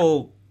couple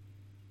people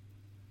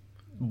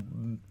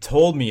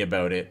told me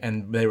about it,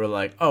 and they were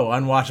like, "Oh,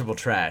 unwatchable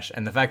trash."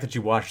 And the fact that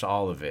you watched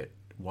all of it,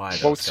 why?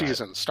 though, Both Scott?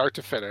 seasons, start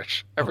to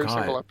finish, every God.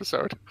 single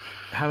episode.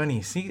 How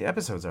many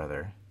episodes are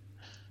there?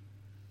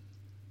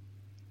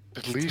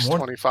 At least more-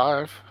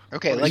 25.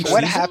 Okay, What like is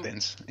what it?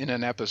 happens in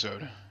an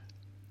episode?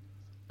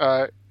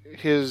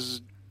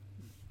 His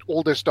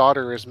oldest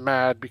daughter is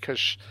mad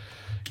because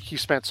he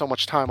spent so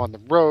much time on the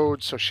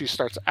road, so she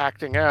starts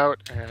acting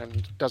out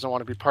and doesn't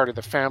want to be part of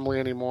the family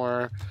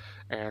anymore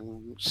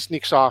and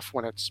sneaks off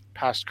when it's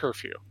past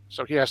curfew.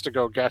 So he has to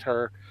go get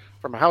her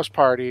from a house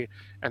party,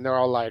 and they're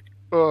all like,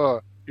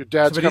 "Ugh, your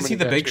dad's But coming is he to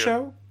the get Big you."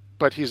 Show?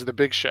 But he's the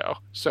Big Show.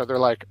 So they're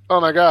like, "Oh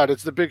my God,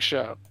 it's the Big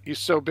Show. He's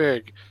so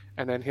big."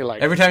 And then he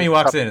like Every time he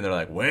walks up- in, and they're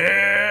like,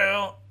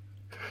 "Well."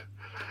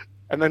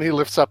 And then he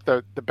lifts up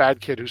the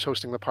bad kid who's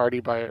hosting the party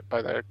by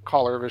the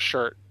collar of his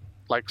shirt,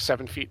 like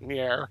 7 feet in the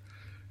air.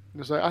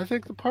 And he's like, "I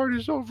think the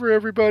party's over,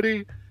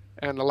 everybody."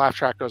 And the laugh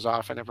track goes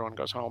off, and everyone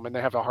goes home, and they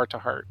have a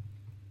heart-to-heart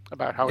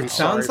about how It he's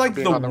sounds sorry like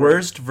for being the on road.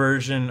 worst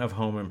version of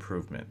Home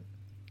Improvement.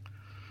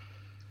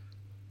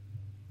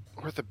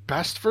 Or the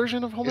best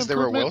version of Home Is there a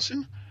Improvement.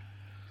 Wilson?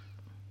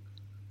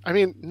 I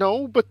mean,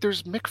 no, but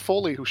there's Mick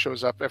Foley who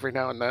shows up every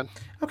now and then.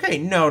 Okay,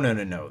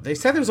 no. They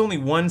said there's only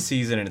one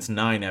season and it's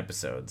 9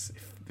 episodes.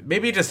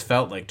 Maybe it just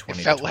felt like 20.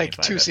 It to felt like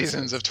 25 two episodes.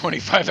 seasons of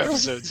 25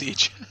 episodes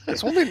each.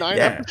 It's only 9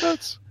 Yeah.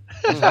 episodes.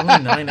 There's only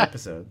 9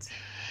 episodes.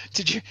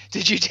 Did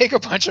you take a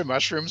bunch of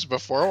mushrooms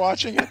before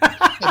watching it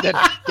and then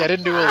get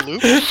into a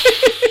loop?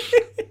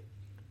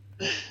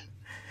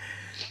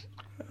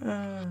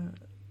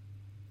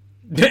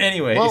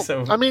 Anyway, Well,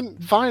 so I mean,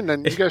 fine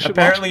then. You guys should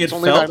Apparently watch it. It's it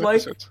only felt 9 like-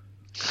 episodes.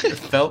 it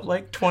felt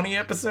like 20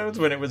 episodes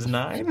when it was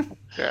 9.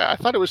 Yeah, I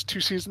thought it was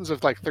 2 seasons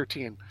of like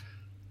 13.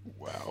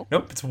 Wow.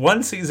 Nope, it's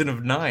one season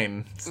of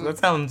 9. So that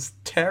sounds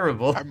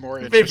terrible. I'm more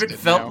If interested it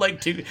felt now.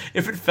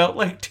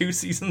 like 2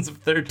 seasons of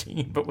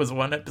 13, but was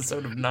 1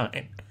 episode of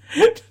 9,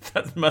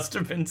 that must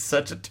have been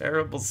such a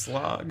terrible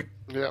slog.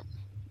 Yeah.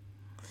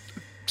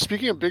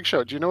 Speaking of Big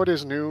Show, do you know what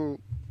his new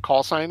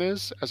call sign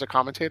is as a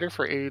commentator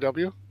for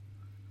AEW?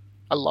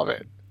 I love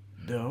it.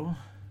 No.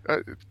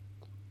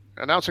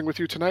 Announcing with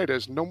you tonight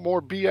is "No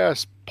More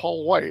BS,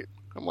 Paul White."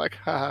 I'm like,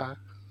 haha,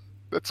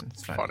 that's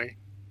It's funny.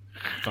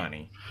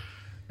 Funny.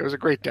 It was a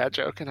great dad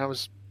joke, and I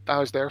was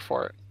there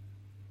for it.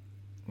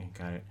 You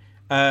got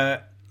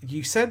it.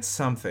 You said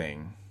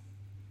something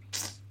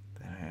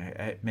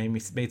that it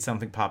made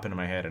something pop into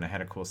my head, and I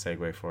had a cool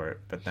segue for it,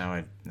 but now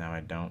I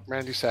don't.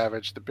 Randy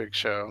Savage, The Big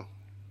Show,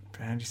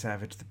 Randy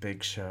Savage, The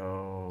Big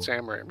Show,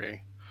 Sam Raimi,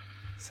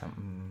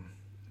 something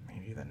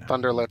maybe the 90s.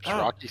 Thunderlips, Oh,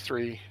 Rocky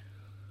 3.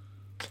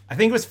 I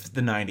think it was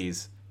the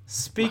 90s.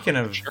 Speaking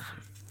of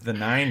the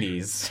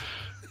 90s,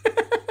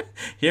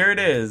 here it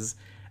is.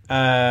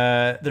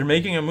 They're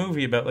making a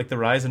movie about like the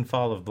rise and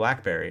fall of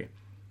BlackBerry.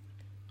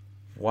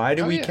 Why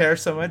do Oh, we yeah. care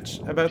so much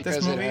about Because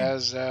this movie? it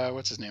has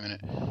what's his name in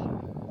it?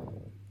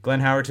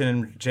 Glenn Howerton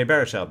and Jay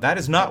Baruchel. That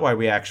is not why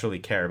we actually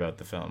care about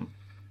the film.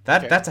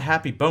 That's a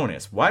happy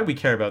bonus. Why we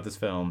care about this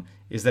film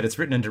is that it's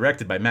written and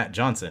directed by Matt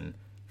Johnson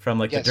from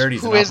like Yes. the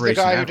Dirties Who and is the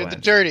Operation guy Avalanche. who did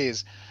the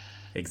Dirties?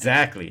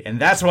 Exactly. And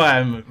that's why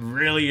I'm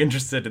really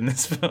interested in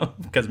this film,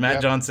 because Matt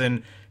Yep.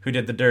 Johnson, who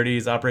did the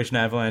Dirties, Operation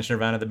Avalanche,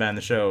 Nirvana, the band,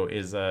 the show,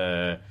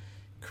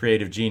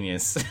 creative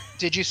genius.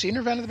 Did you see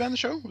Nirvana the Band, the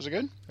show? Was it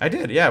good? I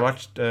did, yeah.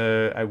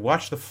 I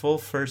watched the full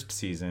first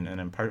season, and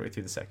I'm partway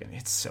through the second.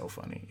 It's so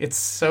funny. It's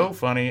so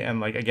funny, and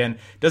like again,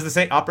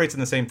 operates in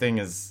the same thing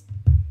as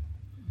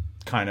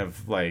kind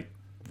of like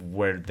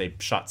where they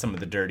shot some of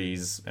the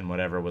dirties and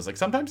whatever. Was like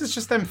sometimes it's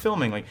just them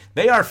filming, like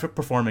they are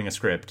performing a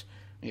script,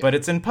 but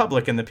it's in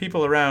public, and the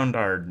people around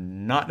are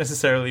not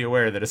necessarily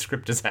aware that a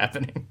script is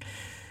happening.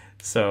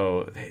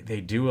 So they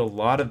do a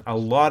lot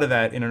of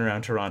that in and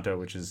around Toronto,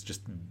 which is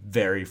just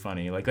very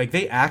funny. Like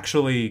they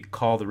actually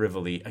call the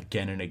Rivoli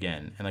again and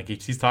again, and like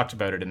he's talked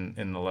about it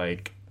in the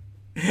like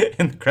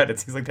in the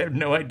credits. He's like, they have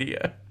no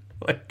idea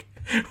like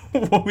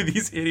what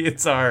these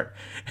idiots are,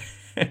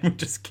 and we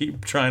just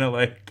keep trying to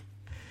like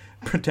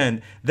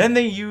pretend. Then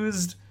they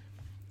used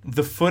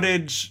the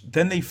footage.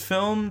 Then they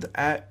filmed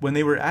when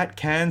they were at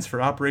Cannes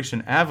for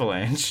Operation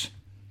Avalanche.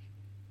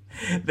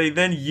 They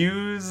then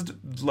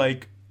used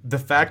like the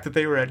fact that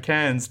they were at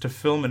Cannes to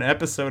film an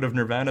episode of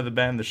Nirvana the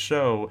Band the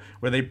Show,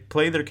 where they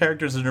play their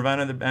characters as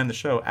Nirvana the Band the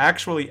Show,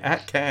 actually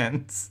at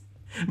Cannes,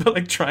 but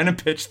like trying to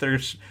pitch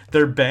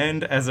their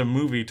band as a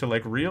movie to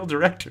like real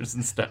directors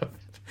and stuff.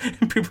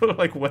 And people are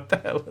like, what the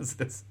hell is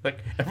this? Like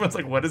everyone's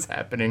like, what is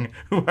happening?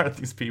 Who are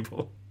these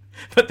people?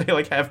 But they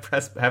like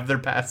have their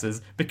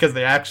passes because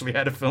they actually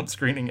had a film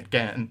screening at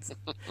Cannes.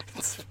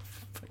 It's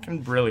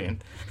fucking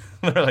brilliant.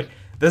 They're like,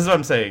 this is what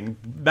I'm saying.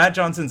 Matt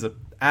Johnson's an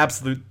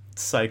absolute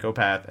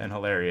psychopath and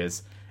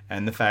hilarious,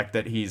 and the fact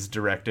that he's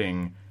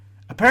directing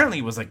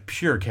apparently was like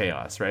pure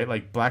chaos, right?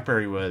 Like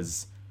Blackberry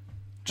was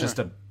just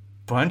a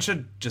bunch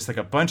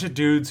of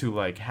dudes who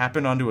like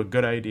happened onto a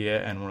good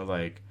idea and were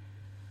like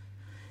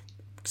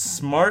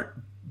smart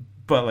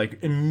but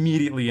like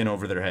immediately in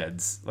over their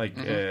heads. Like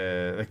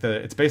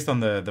it's based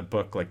on the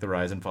book like The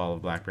Rise and Fall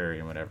of Blackberry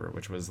and whatever,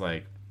 which was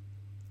like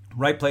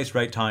right place,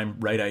 right time,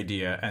 right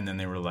idea, and then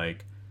they were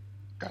like,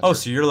 gotcha. Oh,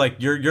 so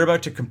you're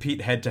about to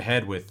compete head to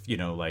head with, you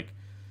know, like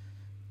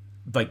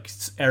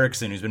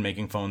Ericsson, who's been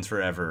making phones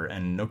forever,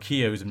 and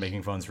Nokia, who's been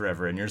making phones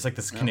forever, and you're just like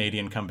this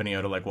Canadian company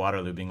out of like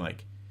Waterloo being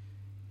like,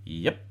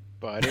 yep.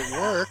 But it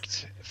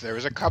worked. If there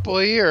was a couple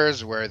of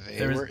years where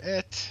they were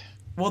it.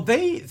 Well,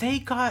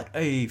 they got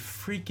a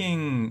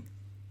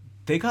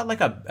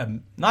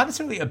not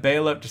necessarily a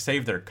bailout to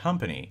save their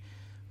company,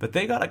 but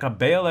they got like a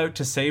bailout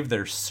to save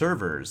their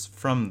servers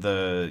from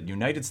the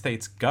United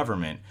States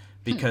government.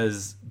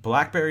 Because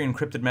BlackBerry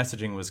encrypted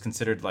messaging was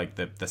considered like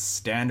the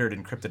standard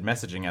encrypted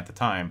messaging at the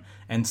time,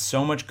 and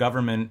so much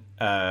government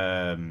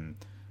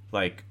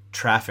like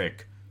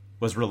traffic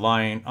was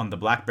relying on the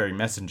BlackBerry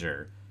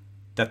Messenger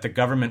that the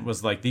government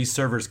was like, these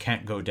servers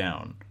can't go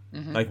down.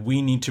 Mm-hmm. Like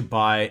we need to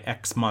buy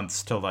X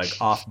months to like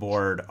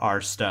offboard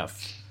our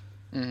stuff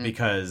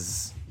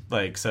because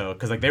like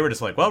they were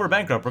just like, well, we're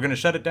bankrupt, we're gonna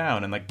shut it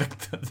down, and like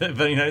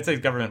the United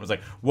States government was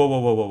like,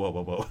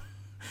 whoa.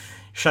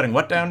 Shutting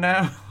what down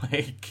now?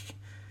 Like,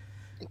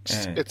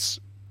 it's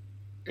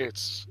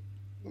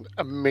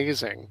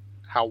amazing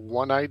how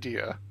one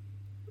idea,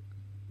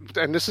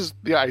 and this is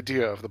the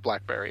idea of the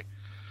BlackBerry,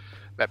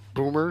 that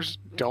boomers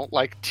don't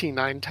like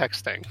T9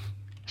 texting,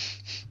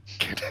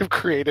 can have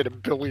created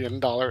 $1 billion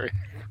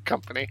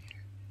company.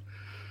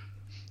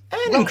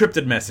 And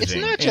encrypted messaging. It's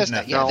not just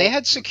that. Yeah, they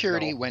had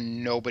security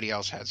when nobody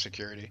else had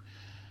security.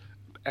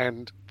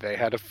 And they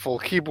had a full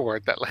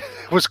keyboard that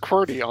was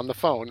QWERTY on the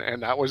phone,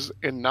 and that was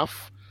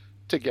enough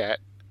to get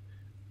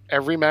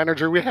every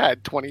manager we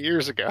had 20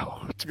 years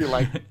ago to be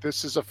like,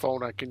 this is a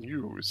phone I can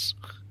use.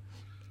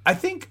 I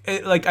think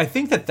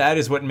that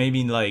is what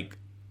maybe like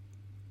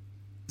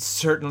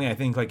certainly I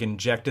think like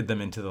injected them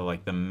into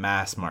the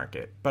mass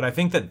market. But I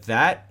think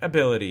that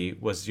ability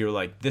was, you're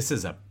like, this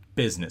is a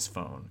business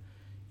phone.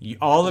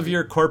 All of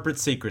your corporate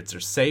secrets are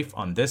safe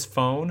on this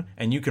phone,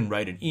 and you can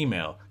write an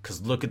email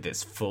because look at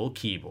this full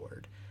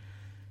keyboard.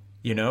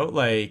 You know,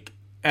 like,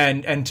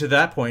 and to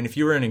that point, if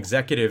you were an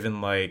executive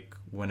in like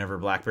whenever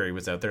BlackBerry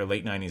was out there,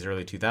 late 90s,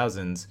 early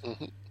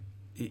 2000s,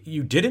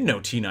 you didn't know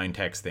T9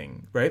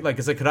 texting, right? Like,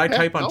 it's like, could I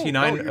type on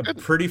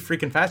T9 pretty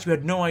freaking fast? You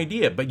had no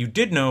idea, but you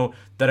did know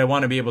that I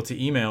want to be able to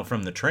email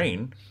from the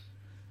train.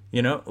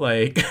 You know,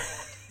 like,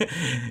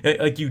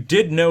 like you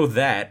did know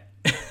that.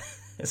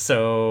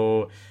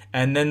 So...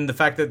 And then the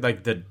fact that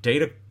like the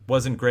data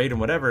wasn't great and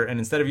whatever, and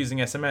instead of using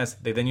SMS,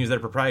 they then use their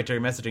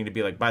proprietary messaging to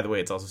be like, by the way,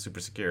 it's also super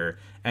secure,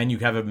 and you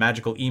have a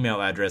magical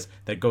email address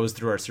that goes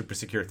through our super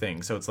secure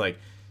thing. So it's like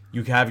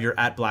you have your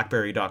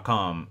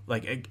 @blackberry.com.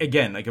 Like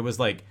again, like it was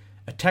like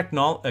a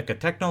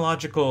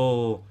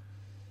technological,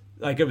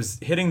 like it was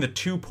hitting the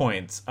 2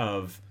 points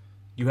of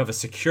you have a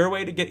secure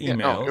way to get emails. Yeah,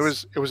 no,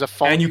 it was a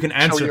phone, and you can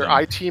answer your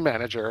them. IT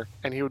manager,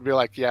 and he would be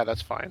like, yeah,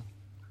 that's fine.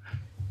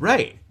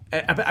 Right.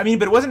 I mean,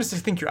 but it wasn't just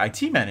to think your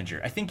IT manager.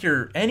 I think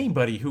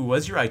anybody who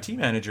was your IT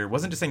manager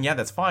wasn't just saying, yeah,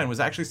 that's fine, was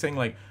actually saying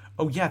like,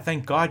 oh yeah,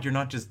 thank God you're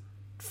not just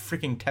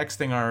freaking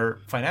texting our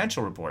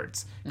financial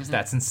reports, because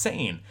that's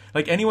insane.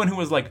 Like anyone who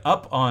was like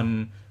up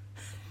on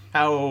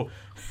how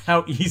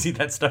easy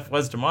that stuff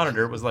was to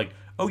monitor was like,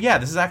 oh yeah,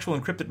 this is actual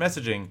encrypted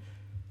messaging.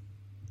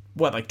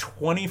 What, like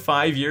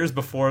 25 years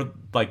before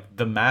like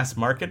the mass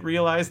market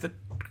realized that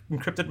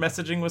encrypted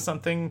messaging was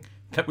something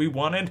that we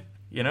wanted,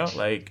 you know,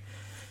 like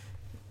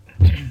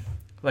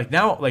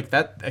now, like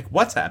that, like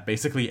WhatsApp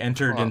basically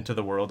entered into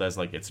the world as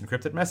like it's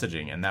encrypted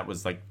messaging, and that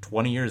was like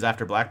 20 years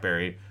after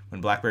BlackBerry,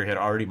 when BlackBerry had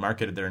already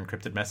marketed their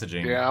encrypted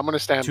messaging. Yeah, I'm going to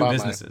stand by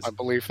businesses. my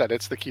belief that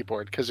it's the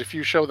keyboard, because if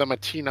you show them a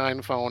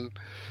T9 phone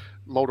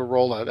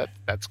Motorola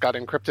that's got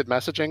encrypted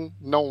messaging,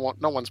 no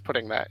one's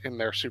putting that in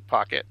their suit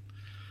pocket.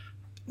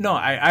 No,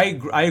 I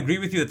agree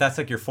with you that that's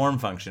like your form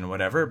function or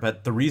whatever,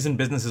 but the reason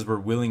businesses were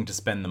willing to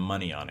spend the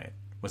money on it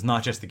was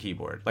not just the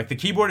keyboard. Like the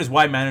keyboard is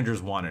why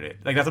managers wanted it.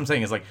 Like that's what I'm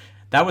saying, is like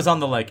that was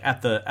on the like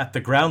at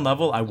the ground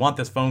level, I want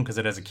this phone because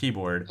it has a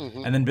keyboard.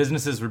 Mm-hmm. And then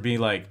businesses would be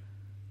like,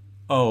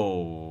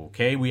 oh,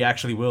 okay, we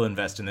actually will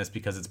invest in this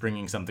because it's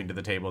bringing something to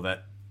the table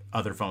that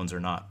other phones are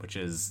not, which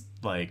is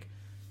like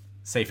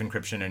safe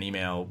encryption and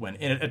email, when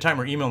at a time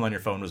where email on your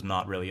phone was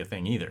not really a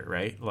thing either,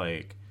 right?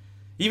 Like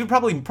even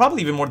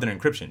probably even more than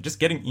encryption, just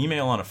getting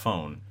email on a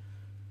phone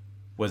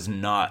was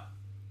not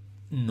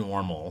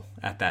normal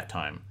at that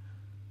time,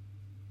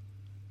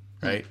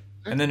 right?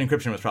 And then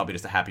encryption was probably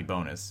just a happy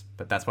bonus,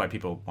 but that's why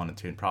people wanted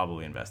to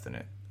probably invest in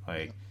it.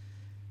 Like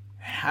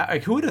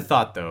who would have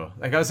thought, though?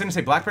 Like I was going to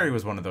say, BlackBerry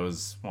was one of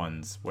those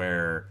ones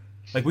where,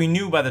 like, we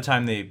knew by the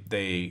time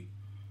they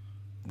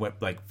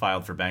went, like,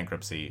 filed for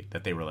bankruptcy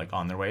that they were like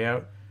on their way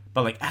out.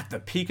 But like at the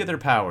peak of their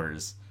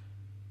powers,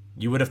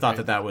 you would have thought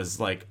that was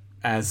like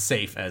as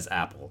safe as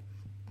Apple,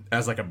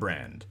 as like a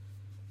brand.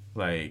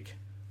 Like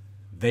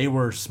they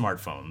were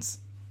smartphones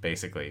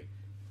basically.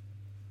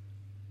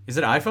 Is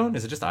it iPhone?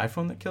 Is it just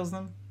iPhone that kills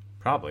them?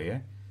 Probably, eh?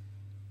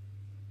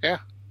 Yeah.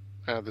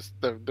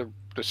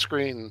 The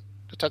screen,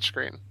 the touch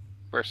screen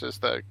versus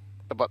the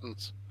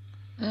buttons.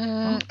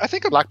 I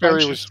think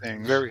BlackBerry was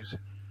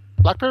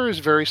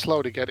very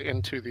slow to get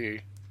into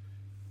the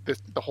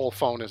whole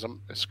phone as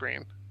a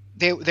screen.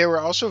 They were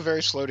also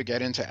very slow to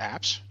get into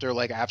apps. Their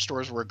like app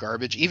stores were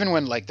garbage, even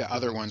when like the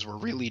other ones were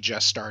really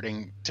just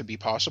starting to be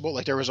possible.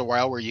 Like there was a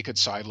while where you could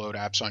sideload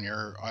apps on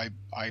your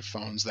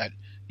iPhones that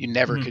you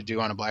never could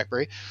do on a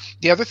BlackBerry.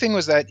 The other thing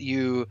was that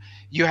you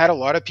had a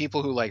lot of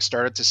people who like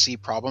started to see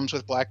problems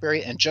with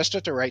BlackBerry, and just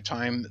at the right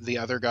time, the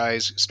other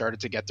guys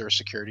started to get their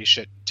security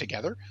shit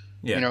together.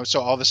 Yeah. You know, so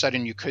all of a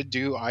sudden you could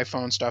do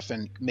iPhone stuff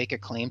and make a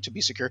claim to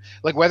be secure.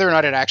 Like whether or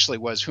not it actually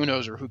was, who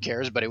knows or who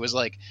cares, but it was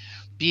like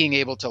being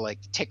able to like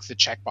tick the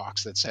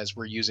checkbox that says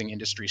we're using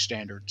industry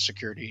standard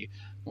security,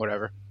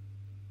 whatever.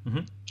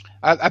 Mm-hmm.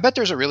 I bet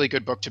there's a really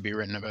good book to be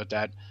written about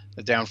that,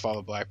 the downfall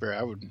of BlackBerry.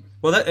 I would.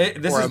 Well, this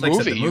is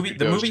like the movie.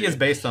 The movie is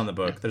based on the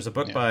book. There's a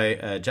book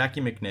by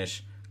Jackie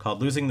McNish called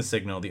 "Losing the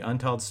Signal: The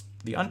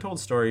Untold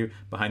Story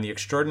Behind the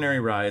Extraordinary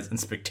Rise and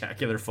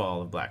Spectacular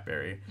Fall of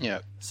BlackBerry." Yeah.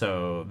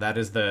 So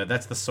that's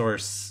the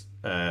source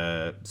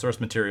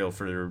material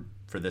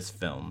for this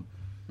film.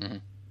 Mm-hmm.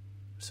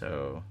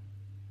 So,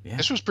 yeah.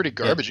 This was pretty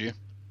garbagey. Yeah.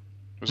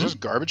 Was this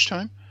garbage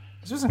time?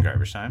 This wasn't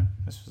garbage time.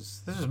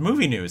 This was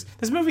movie news.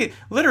 This movie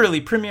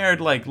literally premiered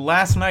like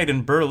last night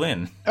in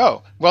Berlin.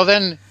 Oh, well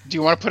then, do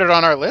you want to put it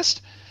on our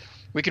list?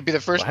 We could be the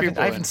first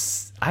people. I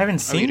haven't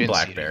seen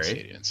BlackBerry. You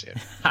didn't see it.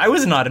 I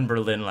was not in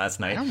Berlin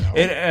last night. I don't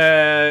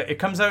know. It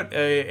comes out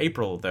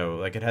April though.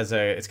 Like it has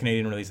its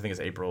Canadian release. I think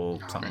it's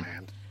April something.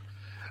 Man.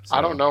 So,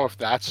 I don't know if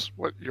that's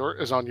what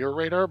is on your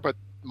radar, but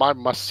my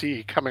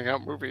must-see coming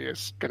out movie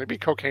is going to be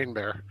Cocaine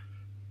Bear.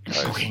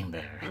 Cocaine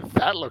Bear.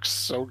 That looks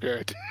so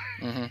good.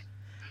 Mm-hmm.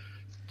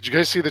 Did you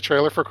guys see the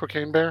trailer for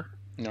Cocaine Bear?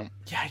 No.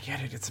 Yeah, I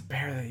get it. It's a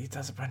bear that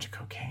does a bunch of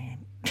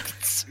cocaine.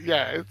 That's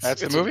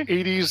the movie?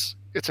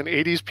 It's an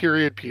 80s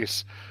period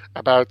piece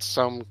about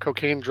some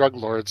cocaine drug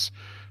lords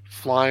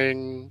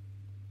flying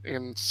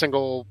in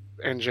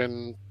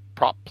single-engine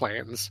prop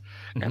planes,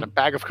 and a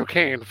bag of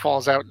cocaine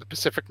falls out in the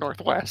Pacific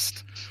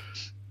Northwest.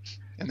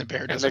 And the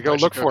bear does. And they go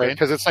look for it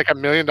because it's like $1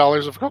 million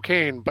of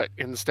cocaine, but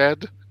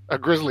instead a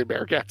grizzly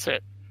bear gets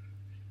it.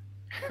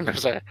 And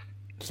there's a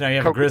So now you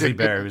have a grizzly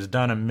bear who's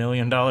done $1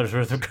 million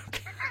worth of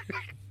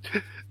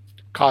cocaine.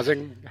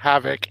 Causing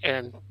havoc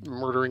and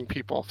murdering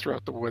people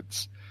throughout the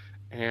woods.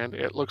 And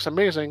it looks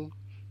amazing.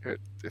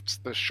 It's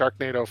the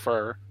Sharknado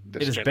for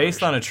this generation. It is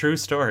based on a true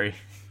story.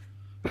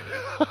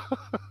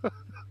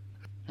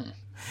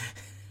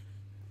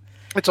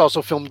 It's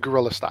also filmed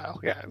guerrilla style.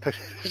 Yeah,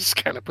 just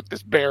kind of put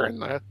this bear in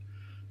the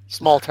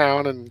small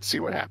town and see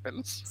what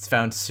happens. It's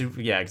found super...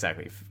 Yeah,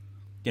 exactly.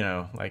 You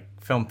know, like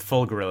filmed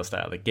full guerrilla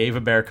style. They gave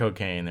a bear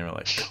cocaine. They were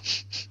like...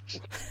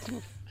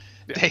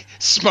 They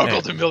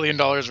smuggled $1 million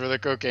worth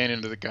of cocaine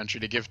into the country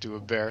to give to a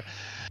bear.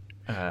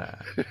 All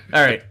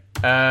right.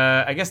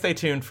 I guess stay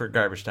tuned for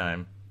Garbage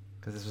Time,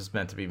 because this was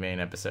meant to be main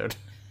episode.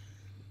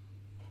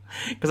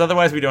 Because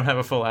otherwise we don't have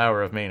a full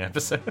hour of main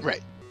episode.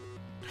 Right.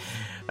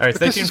 All right,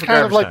 stay tuned for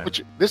Garbage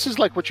Time. This is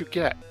like what you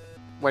get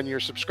when you're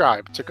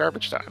subscribed to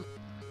Garbage Time.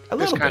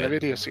 This kind of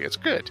idiocy. It's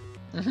good.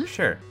 Mm-hmm.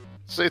 Sure.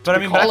 So but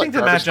I think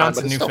the Matt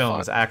Johnson new film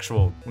is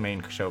actual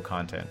main show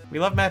content. We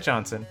love Matt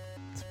Johnson.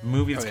 It's a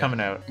movie that's coming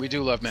out. We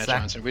do love Matt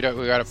Johnson. We got to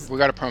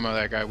promo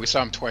that guy. We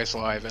saw him twice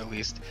live at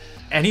least.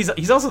 And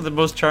he's also the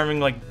most charming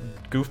like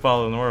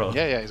goofball in the world.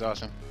 Yeah, he's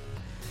awesome.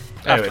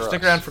 Anyway, After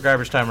stick us. around for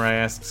Garbage Time where I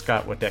ask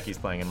Scott what deck he's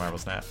playing in Marvel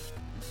Snap.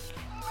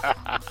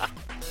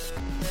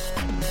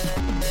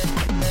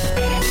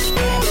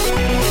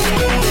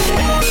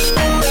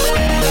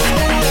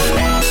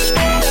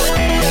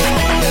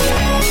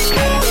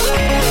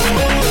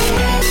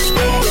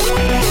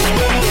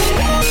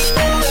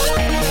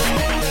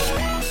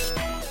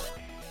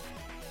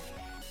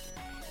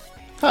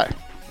 Hi.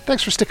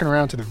 Thanks for sticking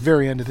around to the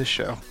very end of this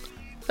show.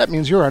 That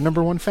means you're our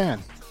number one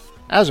fan.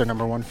 As our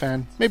number one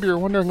fan, maybe you're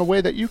wondering a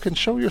way that you can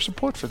show your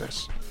support for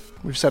this.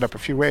 We've set up a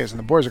few ways, and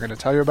the boys are going to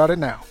tell you about it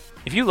now.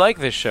 If you like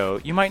this show,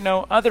 you might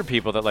know other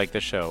people that like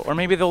this show, or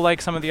maybe they'll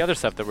like some of the other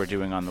stuff that we're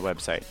doing on the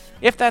website.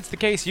 If that's the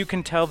case, you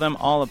can tell them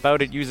all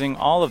about it using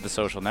all of the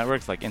social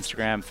networks like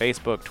Instagram,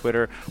 Facebook,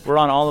 Twitter. We're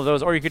on all of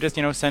those, or you could just,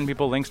 send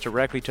people links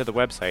directly to the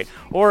website.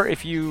 Or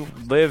if you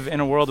live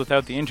in a world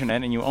without the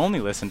internet and you only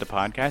listen to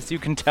podcasts, you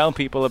can tell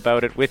people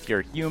about it with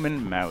your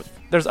human mouth.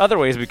 There's other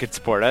ways we could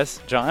support us.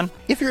 John?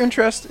 If your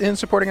interest in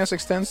supporting us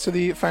extends to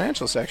the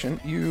financial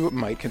section, you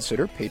might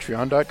consider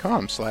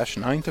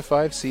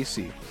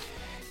patreon.com/9to5cc.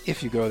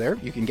 If you go there,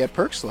 you can get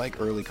perks like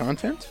early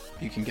content,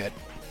 you can get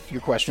your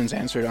questions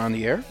answered on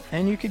the air,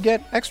 and you could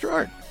get extra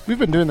art. We've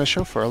been doing this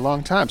show for a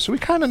long time, so we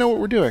kind of know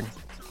what we're doing.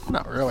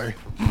 Not really.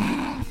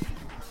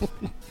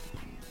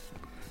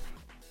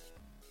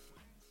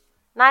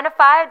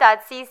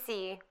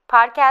 9to5.cc.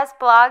 Podcasts,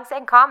 blogs,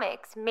 and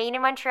comics made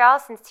in Montreal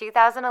since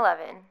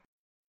 2011.